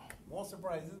 Okay. More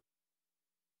surprises.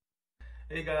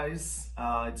 Hey guys,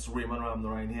 it's Rennie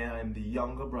Ramnarine here. I'm the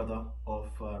younger brother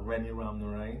of Rennie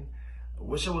Ramnarine. I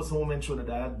wish I was home in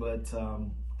Trinidad, but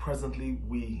presently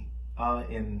we are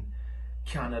in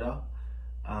Canada.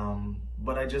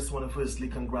 But I just want to firstly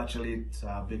congratulate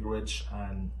Big Rich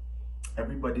and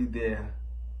everybody there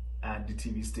at the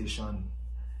TV station,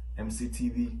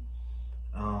 MCTV,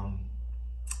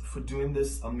 for doing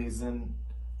this amazing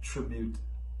tribute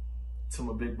to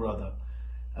my big brother.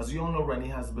 As you all know, Rennie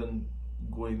has been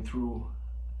going through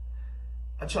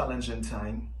a challenging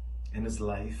time in his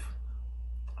life,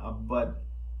 but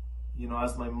you know,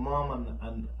 as my mom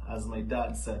and as my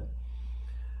dad said,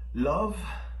 love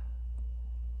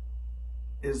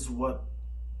is what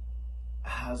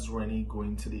has Rennie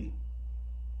going today.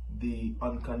 The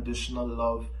unconditional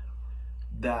love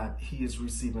that he is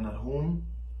receiving at home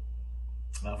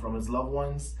from his loved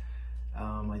ones,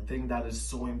 I think that is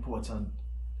so important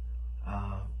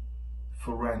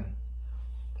for Ren.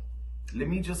 Let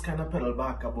me just kind of pedal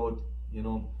back about, you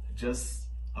know, just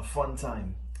a fun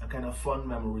time, a kind of fun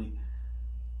memory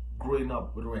growing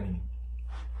up with Rennie.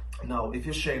 Now, if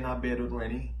you're sharing a bed with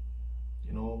Rennie,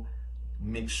 you know,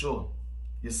 make sure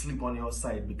you sleep on your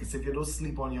side, because if you don't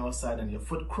sleep on your side and your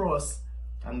foot cross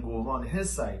and go over on his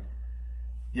side,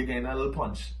 you're getting a little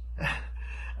punch.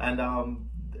 And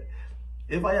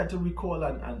if I had to recall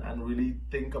and really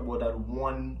think about that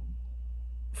one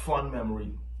fun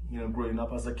memory, you know, growing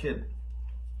up as a kid,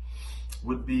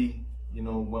 would be, you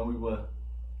know, when we were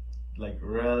like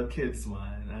real kids,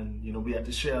 man, and you know, we had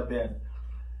to share a bed,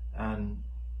 and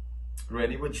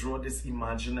Rennie would draw this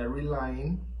imaginary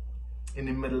line in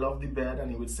the middle of the bed, and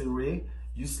he would say, Ray,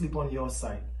 you sleep on your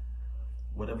side.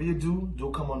 Whatever you do,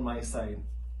 don't come on my side.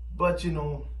 But you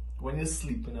know, when you're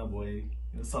sleeping, boy, you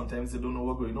know, sometimes you don't know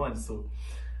what's going on. So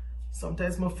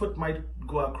sometimes my foot might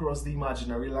go across the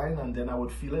imaginary line, and then I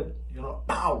would feel it, you know,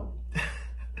 pow.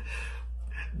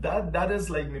 That is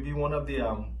like maybe one of the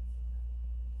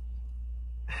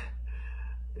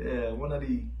one of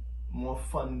the more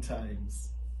fun times,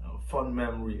 fun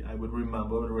memory I would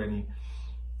remember with Rennie.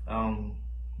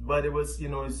 But it was, you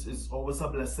know, it's always a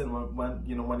blessing when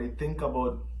you know, when I think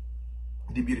about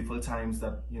the beautiful times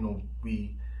that, you know,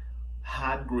 we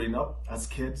had growing up as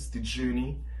kids, the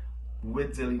journey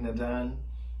with Delina Dan,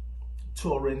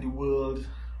 touring the world,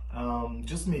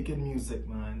 just making music,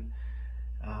 man.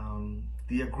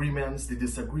 The agreements, the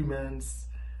disagreements,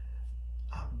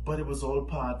 but it was all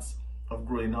part of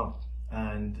growing up.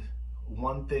 And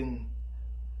one thing,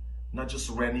 not just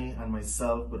Rennie and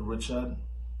myself, but Richard,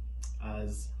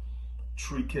 as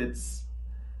 3 kids,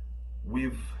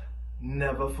 we've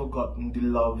never forgotten the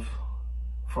love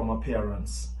from our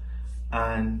parents.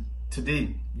 And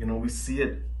today, you know, we see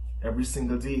it every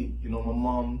single day. You know, my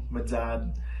mom, my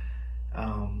dad,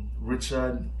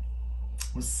 Richard,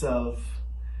 myself,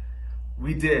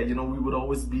 we there, you know, we would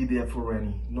always be there for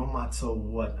Rennie, no matter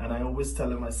what. And I always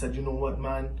tell him, I said, you know what,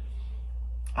 man,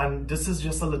 and this is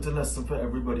just a little lesson for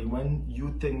everybody. When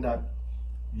you think that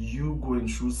you going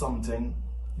through something,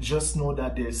 just know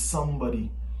that there's somebody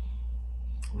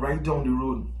right down the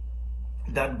road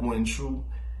that going through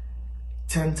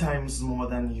 10 times more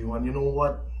than you. And you know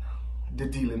what? They're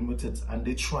dealing with it and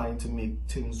they're trying to make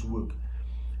things work.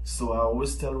 So I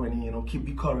always tell Rennie, you know, keep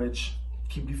the courage,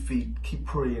 keep the faith, keep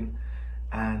praying,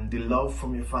 and the love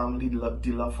from your family,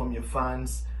 the love from your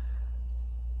fans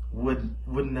would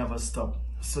never stop.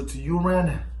 So to you,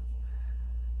 Ren,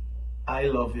 I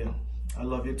love you. I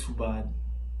love you too bad.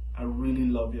 I really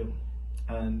love you.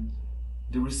 And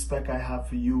the respect I have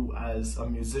for you as a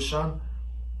musician,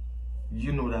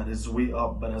 you know that is way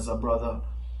up, but as a brother,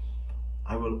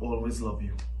 I will always love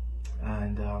you.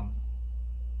 And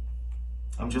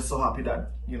I'm just so happy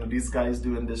that, you know, these guys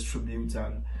doing this tribute,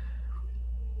 and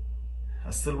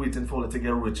I'm still waiting for it to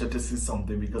get Richard to see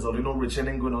something, because I don't know Richard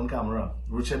ain't going on camera.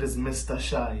 Richard is Mr.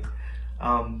 Shy.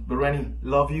 But Rennie,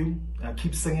 love you.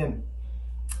 Keep singing.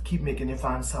 Keep making your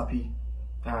fans happy.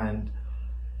 And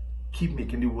keep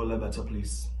making the world a better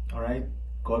place. Alright?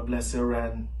 God bless you,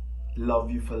 Ren.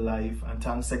 Love you for life. And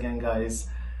thanks again, guys.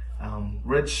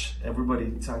 Rich,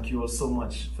 everybody, thank you all so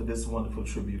much for this wonderful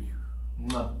tribute.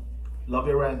 Mwah. Love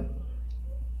you, Ren.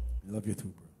 Love you too,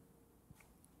 bro.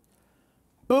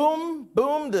 Boom,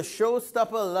 boom, the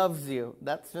showstopper loves you.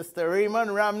 That's Mr. Rennie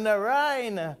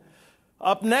Ramnarine.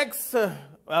 Up next, I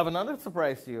have another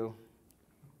surprise to you.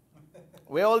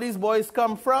 Where all these boys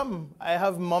come from? I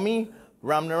have Mommy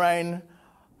Ramnarine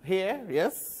here,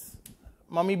 yes?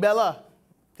 Mommy Bella,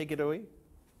 take it away.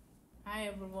 Hi,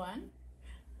 everyone.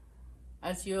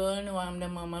 As you all know, I'm the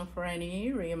mom of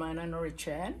Rennie, Raymond, and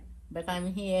Richard. But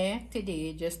I'm here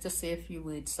today just to say a few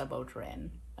words about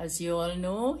Ren. As you all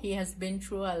know, he has been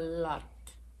through a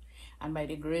lot. And by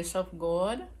the grace of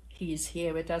God, he is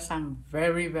here with us. I'm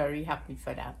very, very happy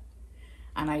for that.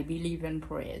 And I believe in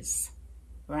prayers,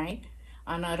 right?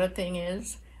 Another thing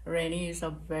is, Rennie is a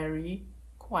very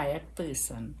quiet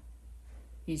person.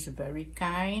 He's a very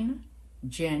kind,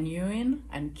 genuine,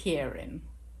 and caring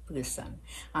person.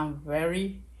 I'm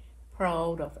very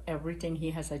proud of everything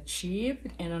he has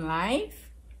achieved in life,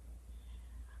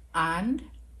 and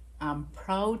I'm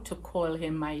proud to call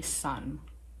him my son.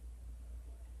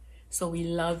 So we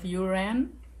love you,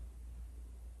 Ren.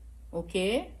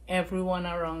 Okay? Everyone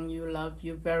around you love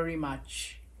you very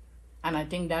much. And I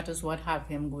think that is what have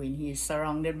him going. He is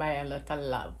surrounded by a lot of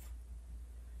love.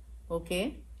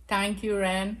 Okay? Thank you,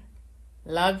 Ren.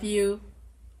 Love you.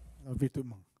 Love you too,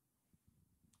 Mom.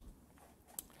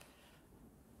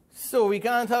 So we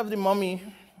can't have the mommy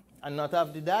and not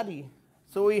have the daddy.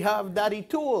 So we have Daddy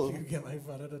Tool. You get my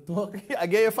father to talk. I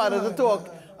get your father to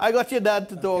talk. I got your dad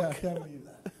to talk. I can't believe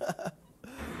that.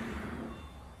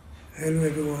 Hello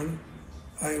everyone,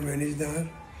 I am Rennie's dad,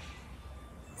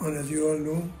 and as you all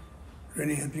know,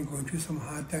 Rennie has been going through some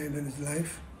hard times in his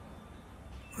life,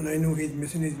 and I know he's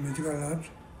missing his music a lot,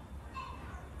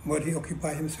 but he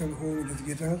occupies himself home with his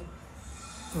guitar,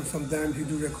 and sometimes he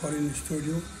do record in the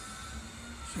studio.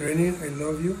 So Rennie, I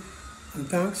love you, and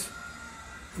thanks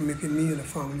for making me and the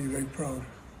family very proud.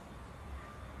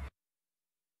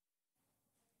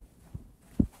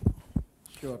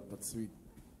 Short but sweet.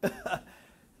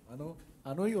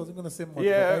 I know he wasn't going to say much.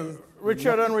 Yeah,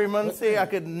 Richard and Raymond say I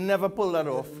could never pull that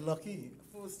off. Lucky.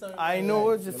 First time I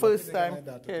know it's the first time.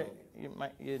 Yeah,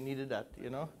 you needed that, you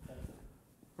know.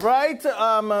 Right,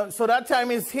 so that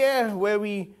time is here where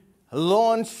we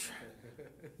launch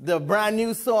the brand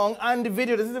new song and the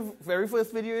video. This is the very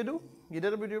first video you do? You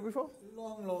did a video before?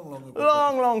 Long ago.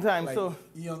 Long time. Like so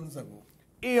eons ago.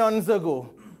 Eons ago.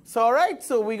 So all right,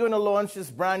 so we're going to launch this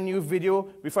brand new video.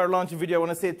 Before I launch the video, I want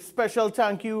to say a special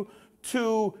thank you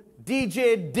to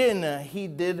DJ Din. He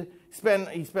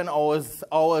spent hours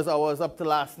up to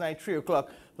last night, 3 o'clock.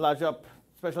 Large up.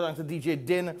 Special thanks to DJ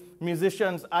Din.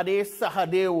 Musicians Ade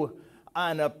Sahadew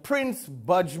and Prince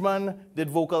Budgeman did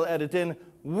vocal editing.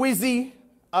 Wizzy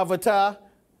Avatar,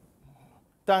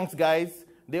 Thanks, guys.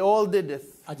 They all did this.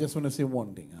 I just want to say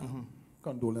one thing.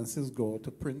 Condolences go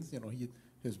to Prince. You know,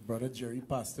 his brother Jerry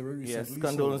passed away recently. Yes,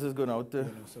 condolences going out to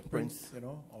so Prince. You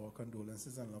know, our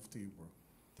condolences and love to you, bro.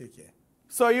 Take care.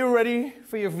 So are you ready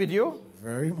for your video?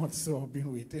 Very much so. I've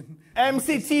been waiting.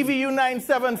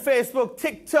 MCTVU97, Facebook,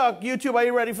 TikTok, YouTube. Are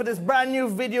you ready for this brand new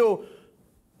video?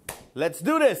 Let's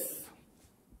do this.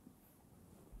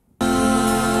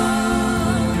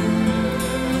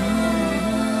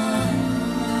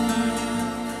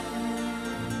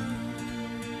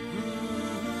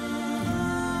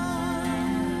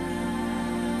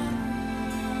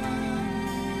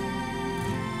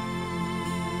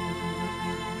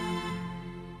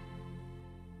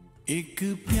 एक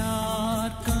प्यार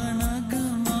का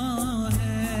नगमा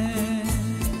है,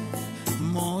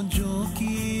 मौजों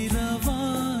की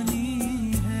रवानी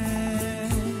है।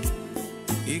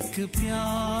 एक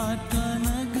प्यार का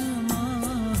नगमा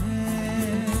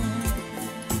है,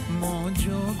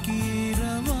 मौजों की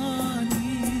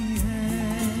रवानी है।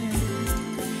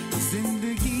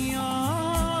 जिंदगी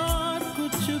और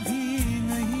कुछ भी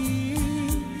नहीं,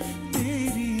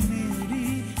 तेरी मेरी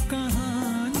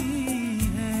कहानी।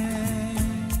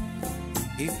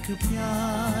 एक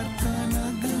प्यार का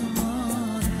नगमा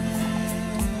है।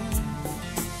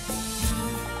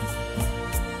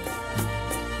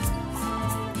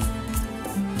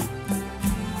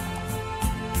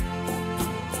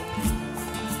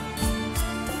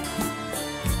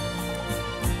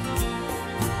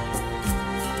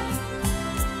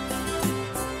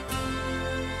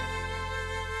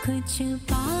 कुछ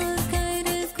पाकर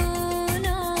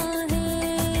खोना है,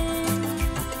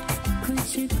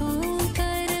 कुछ को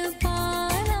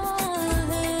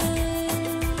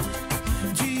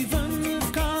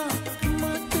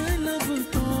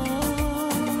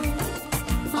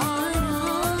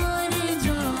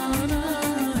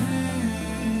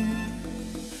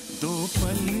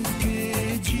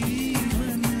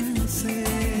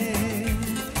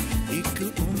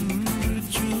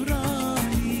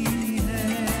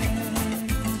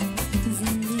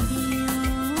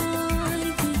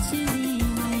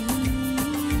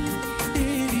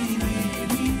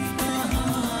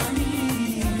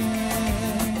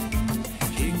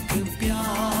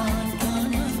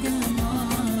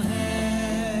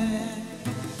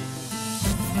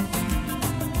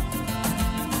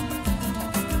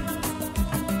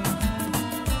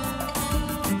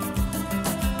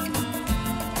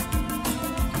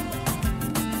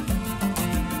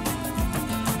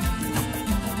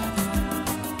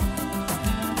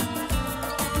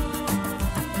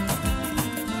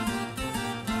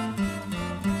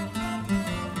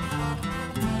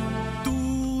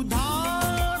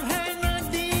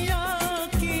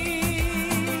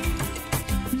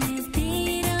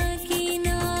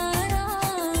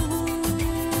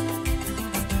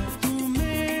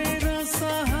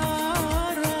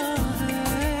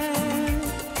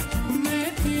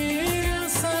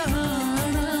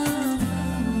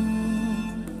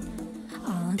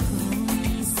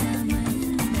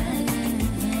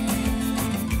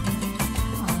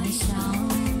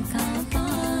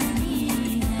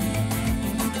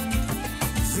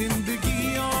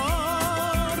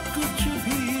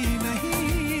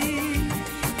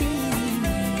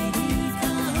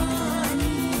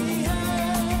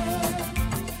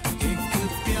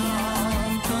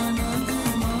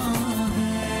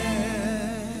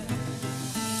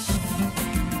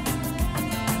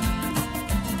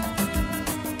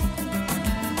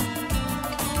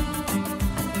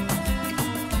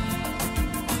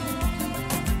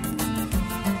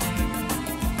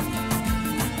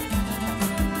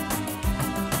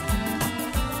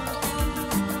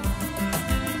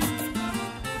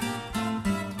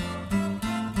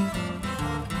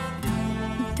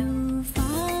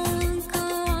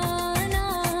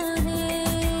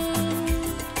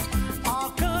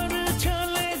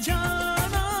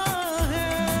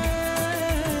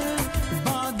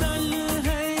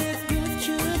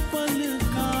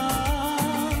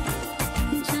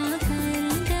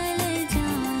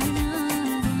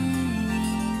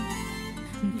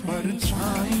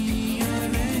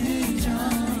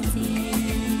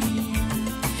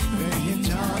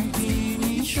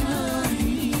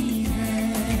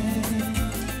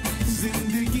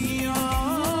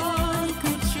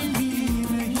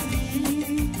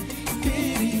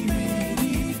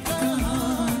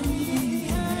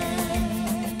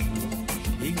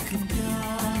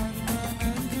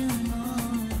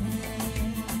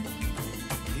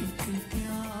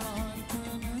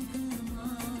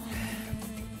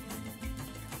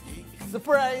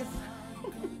Surprise!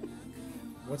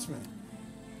 What's my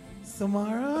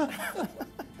Samara?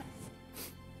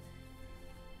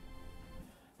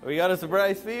 We got a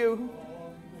surprise for you.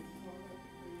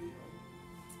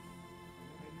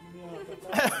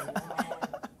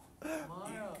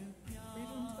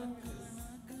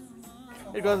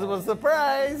 Because it was a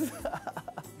surprise.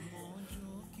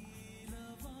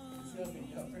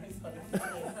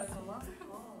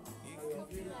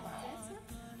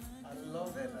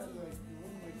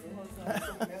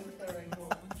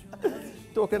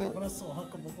 Talking. When I saw her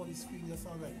come up on the screen, I saw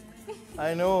like,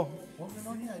 I know. what went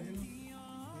on here? I didn't,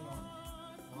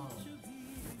 wow.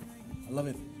 I love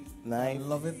it. Nice.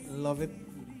 Love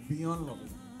it, beyond love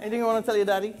it. Anything you want to tell your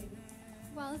daddy?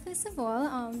 Well, first of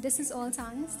all, this is all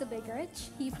thanks to Big Rich.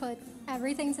 He put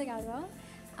everything together.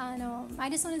 And I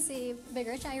just want to say, Big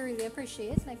Rich, I really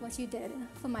appreciate like what you did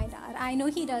for my dad. I know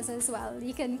he does as well.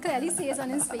 You can clearly see it on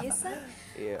his face.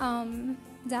 Yeah.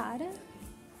 Dad,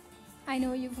 I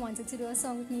know you've wanted to do a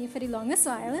song with me for the longest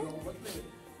while.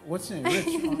 What's your name?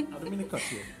 Rich? I don't mean to cut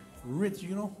you. Rich,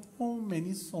 you know how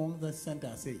many songs I sent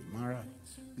her say, Mara,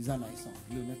 these are nice songs.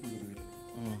 You'll make me do it.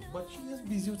 But she is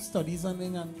busy with studies and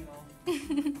thing, and you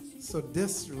know. So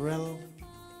this real,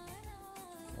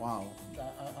 wow.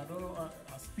 I don't know.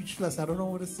 I'm speechless. I don't know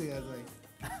what to say. I was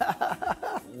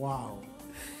like, wow.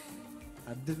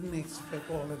 I didn't expect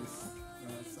all of this.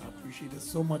 Yes, I appreciate it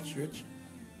so much, Rich.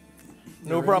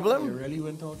 No problem. You really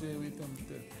went out there with them.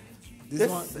 It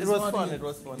was fun. It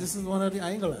was fun. This is one of the,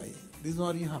 I ain't gonna lie, this is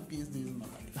one of the happiest days of my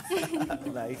life.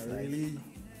 Nice. Really.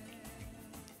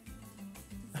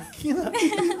 I cannot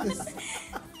believe this.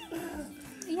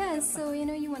 Yeah, so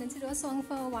you wanted to do a song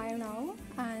for a while now,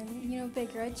 and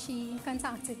Big Rich, he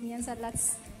contacted me and said,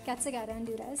 let's get together and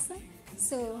do this.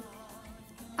 So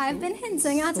I've been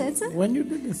hinting at it. When you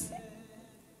did this?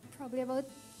 Probably about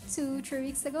 2-3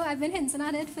 weeks ago. I've been hinting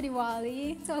at it for the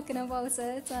Wally, talking about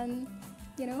it, and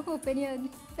hoping you'd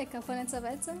pick up on it a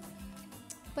bit.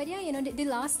 But yeah, the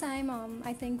last time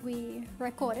I think we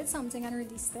recorded something and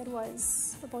released it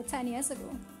was about 10 years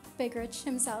ago. Big Rich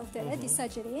himself did it, the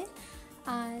surgery.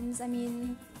 And I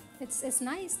mean, it's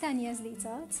nice 10 years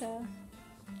later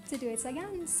to do it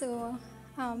again. So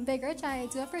Big Rich, I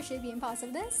do appreciate being part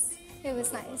of this. It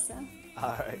was nice.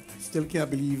 All right. Still can't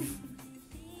believe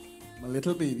my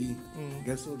little baby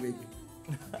gets so big.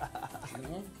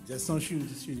 Just so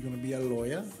she's going to be a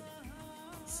lawyer.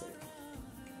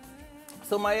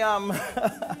 So my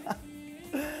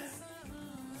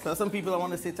so some people I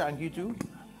want to say thank you to.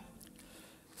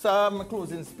 So my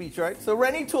closing speech, right? So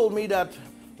Rennie told me that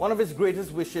one of his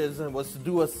greatest wishes was to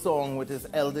do a song with his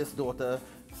eldest daughter,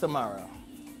 Samara.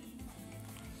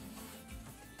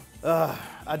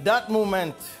 At that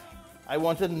moment, I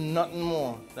wanted nothing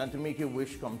more than to make a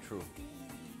wish come true.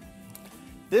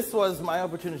 This was my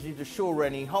opportunity to show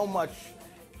Rennie how much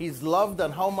he's loved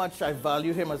and how much I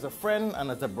value him as a friend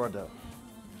and as a brother.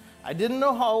 I didn't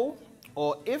know how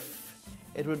or if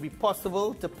it would be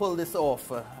possible to pull this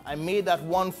off. I made that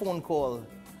one phone call,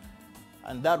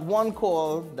 and that one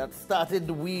call that started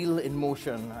the wheel in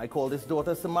motion. I called his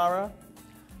daughter Samara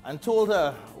and told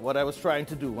her what I was trying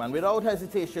to do, and without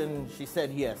hesitation, she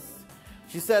said yes.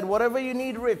 She said, whatever you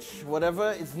need, Rich,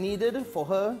 whatever is needed for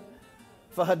her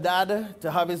dad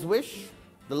to have his wish,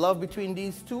 the love between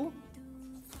these two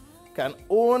can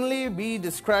only be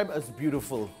described as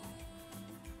beautiful.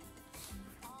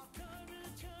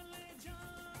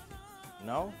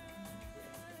 No?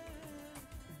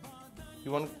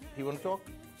 You want to talk?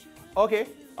 Okay.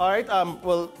 All right.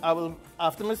 Well, I will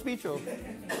after my speech.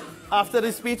 After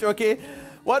the speech, okay.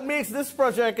 What makes this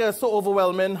project so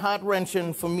overwhelming,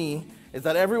 heart-wrenching for me is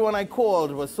that everyone I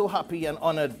called was so happy and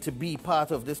honored to be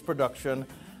part of this production,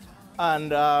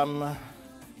 and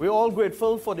we're all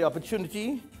grateful for the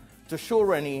opportunity to show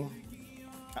Rennie.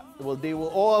 Well, they were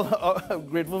all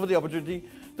grateful for the opportunity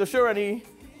to show Rennie.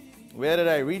 Where did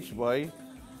I reach, boy?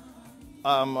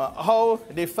 How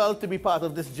they felt to be part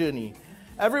of this journey.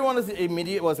 Everyone was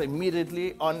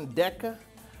immediately on deck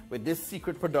with this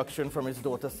secret production from his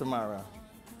daughter Samara.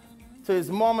 To his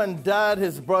mom and dad,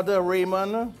 his brother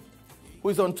Raymond, who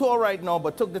is on tour right now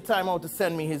but took the time out to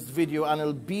send me his video,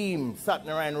 Anil Beam,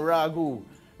 Satnarayan Raghu,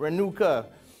 Renuka,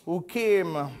 who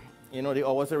came, they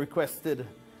always requested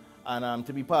and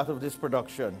to be part of this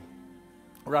production.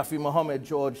 Rafi Mohammed,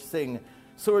 George Singh,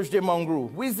 Suraj De Mangru,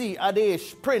 Wizzy,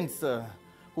 Adesh, Prince,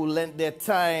 who lent their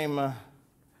time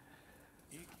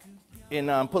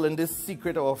in pulling this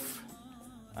secret off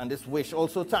and this wish.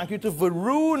 Also, thank you to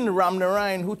Rennie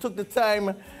Ramnarine, who took the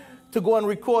time to go and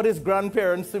record his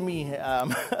grandparents to me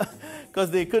because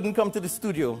they couldn't come to the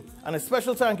studio. And a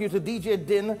special thank you to DJ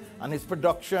Din and his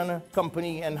production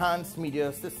company, Enhanced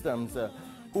Media Systems.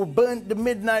 who burnt the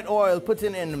midnight oil,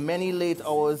 putting in many late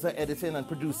hours editing and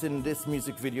producing this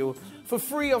music video for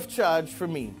free of charge for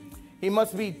me. He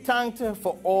must be thanked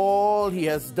for all he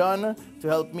has done to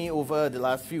help me over the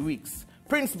last few weeks.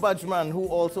 Prince Budgeman, who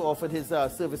also offered his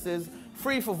services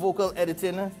free for vocal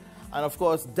editing, and of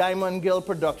course Diamond Gill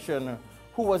Production,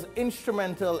 who was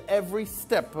instrumental every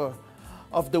step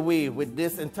of the way with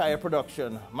this entire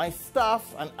production. My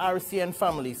staff and RCN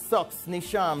family, Sux,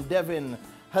 Nisham, Devin,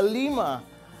 Halima,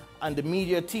 and the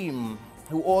media team,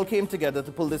 who all came together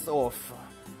to pull this off.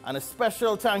 And a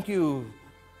special thank you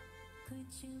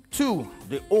to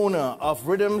the owner of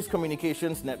Rhythms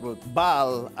Communications Network,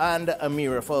 Bal and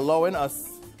Amira, for allowing us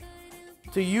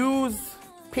to use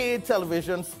paid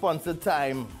television sponsored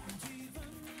time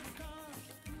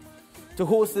to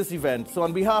host this event. So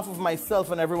on behalf of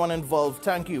myself and everyone involved,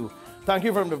 thank you. Thank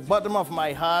you from the bottom of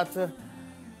my heart,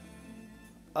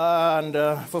 and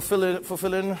for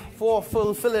fulfilling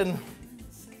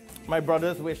my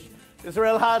brother's wish. It's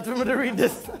real hard for me to read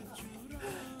this.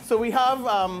 So we have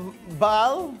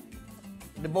Bal,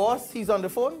 the boss. He's on the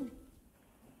phone.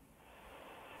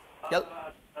 Yep.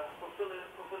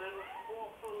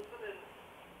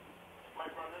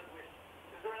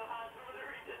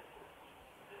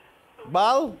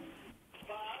 Bal?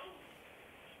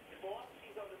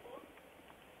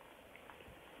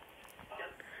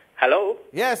 Hello?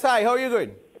 Yes, hi, how are you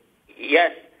doing?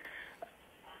 Yes.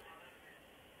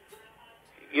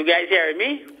 You guys hearing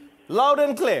me? Loud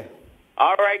and clear.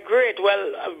 All right, great.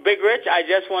 Well, Big Rich, I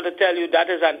just want to tell you that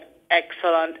is an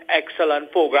excellent,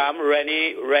 excellent program.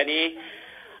 Rennie,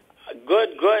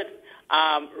 good.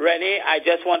 Rennie, I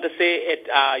just want to say it.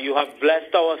 You have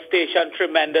blessed our station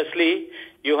tremendously.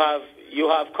 You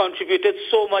have contributed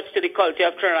so much to the culture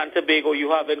of Trinidad and Tobago. You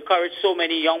have encouraged so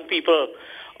many young people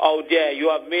out there. You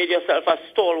have made yourself a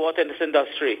stalwart in this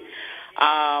industry.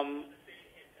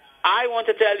 I want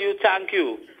to tell you thank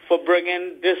you for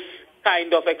bringing this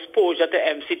kind of exposure to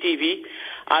MCTV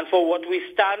and for what we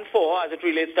stand for as it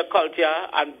relates to culture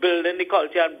and building the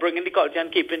culture and bringing the culture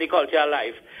and keeping the culture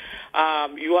alive.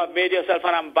 You have made yourself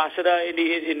an ambassador in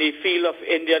the field of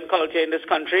Indian culture in this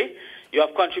country. You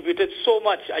have contributed so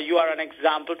much. You are an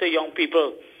example to young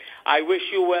people. I wish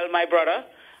you well, my brother,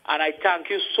 and I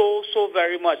thank you so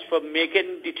very much for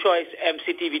making the choice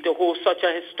MCTV to host such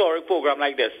a historic program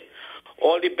like this.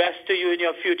 All the best to you in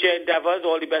your future endeavors.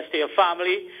 All the best to your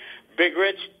family. Big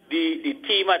Rich, the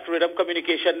team at Rhythm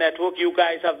Communication Network, you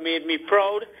guys have made me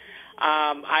proud.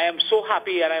 I am so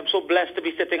happy and I am so blessed to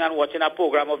be sitting and watching a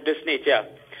program of this nature.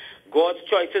 God's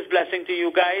choices blessing to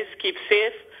you guys. Keep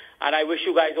safe, and I wish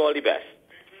you guys all the best.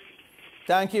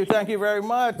 Thank you very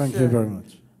much. Thank you very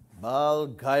much. Bal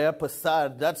Gaya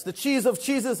Prasad, that's the cheese of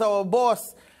cheeses, our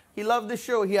boss. He loved the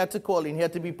show. He had to call in. He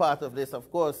had to be part of this.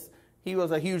 Of course, he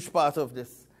was a huge part of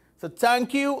this. So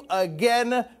thank you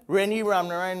again, Rennie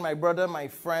Ramnarine, my brother, my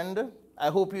friend. I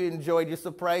hope you enjoyed your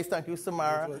surprise. Thank you,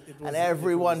 Samara, and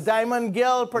everyone. Diamond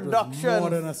Gill Productions.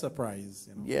 More than a surprise.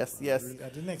 You know. Yes. I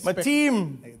didn't expect, my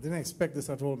team. I didn't expect this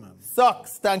at all, man.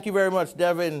 Sux, thank you very much.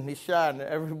 Devin, Nishan,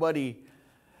 everybody.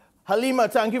 Halima,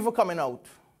 thank you for coming out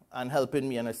and helping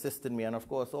me and assisting me. And, of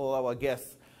course, all our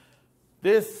guests.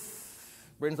 This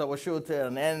brings our show to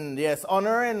an end. Yes,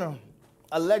 honoring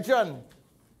a legend,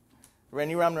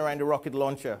 Rennie Ramnarine, the rocket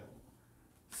launcher.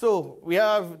 So we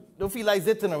have, don't feel like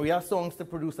it, you know, we have songs to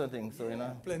produce and things, so, you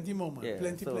know. Plenty more, man. Yeah,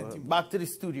 Plenty more. Back to the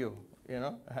studio, you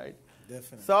know. All right.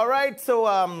 Definitely. So, all right,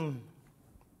 so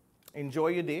enjoy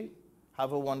your day.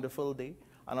 Have a wonderful day.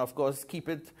 And, of course, keep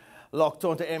it locked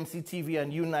on to MCTV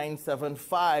and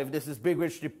U975. This is Big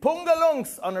Rich, the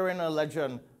Pungalunks, honoring a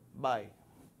legend. Bye.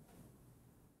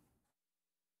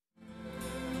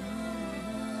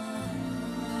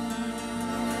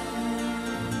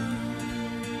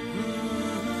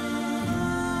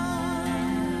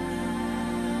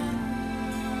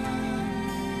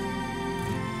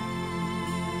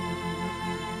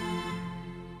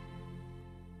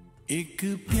 एक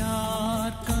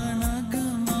प्यार का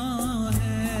नगमा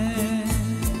है,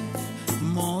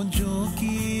 मौजों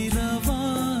की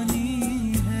रवानी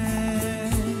है।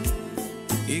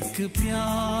 एक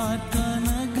प्यार का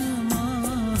नगमा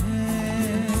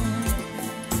है,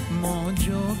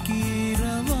 मौजों की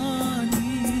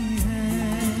रवानी है।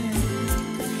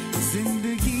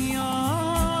 जिंदगी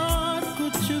और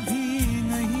कुछ भी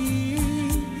नहीं,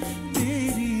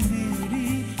 तेरी मेरी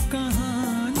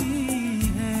कहानी।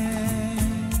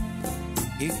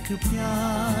 एक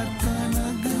प्यार का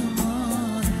नगमा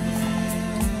है।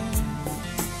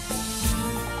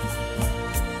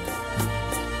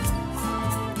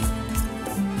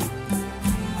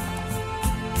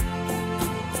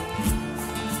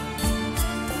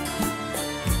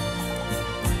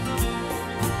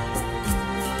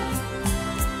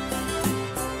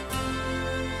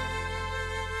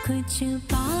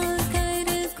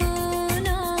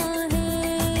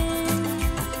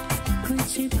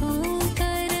 मुझको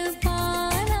कर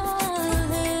पाना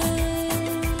है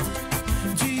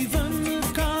जीवन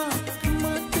का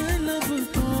मतलब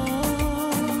तो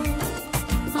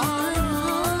आना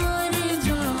और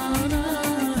जाना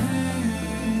है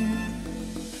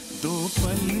दो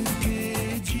पल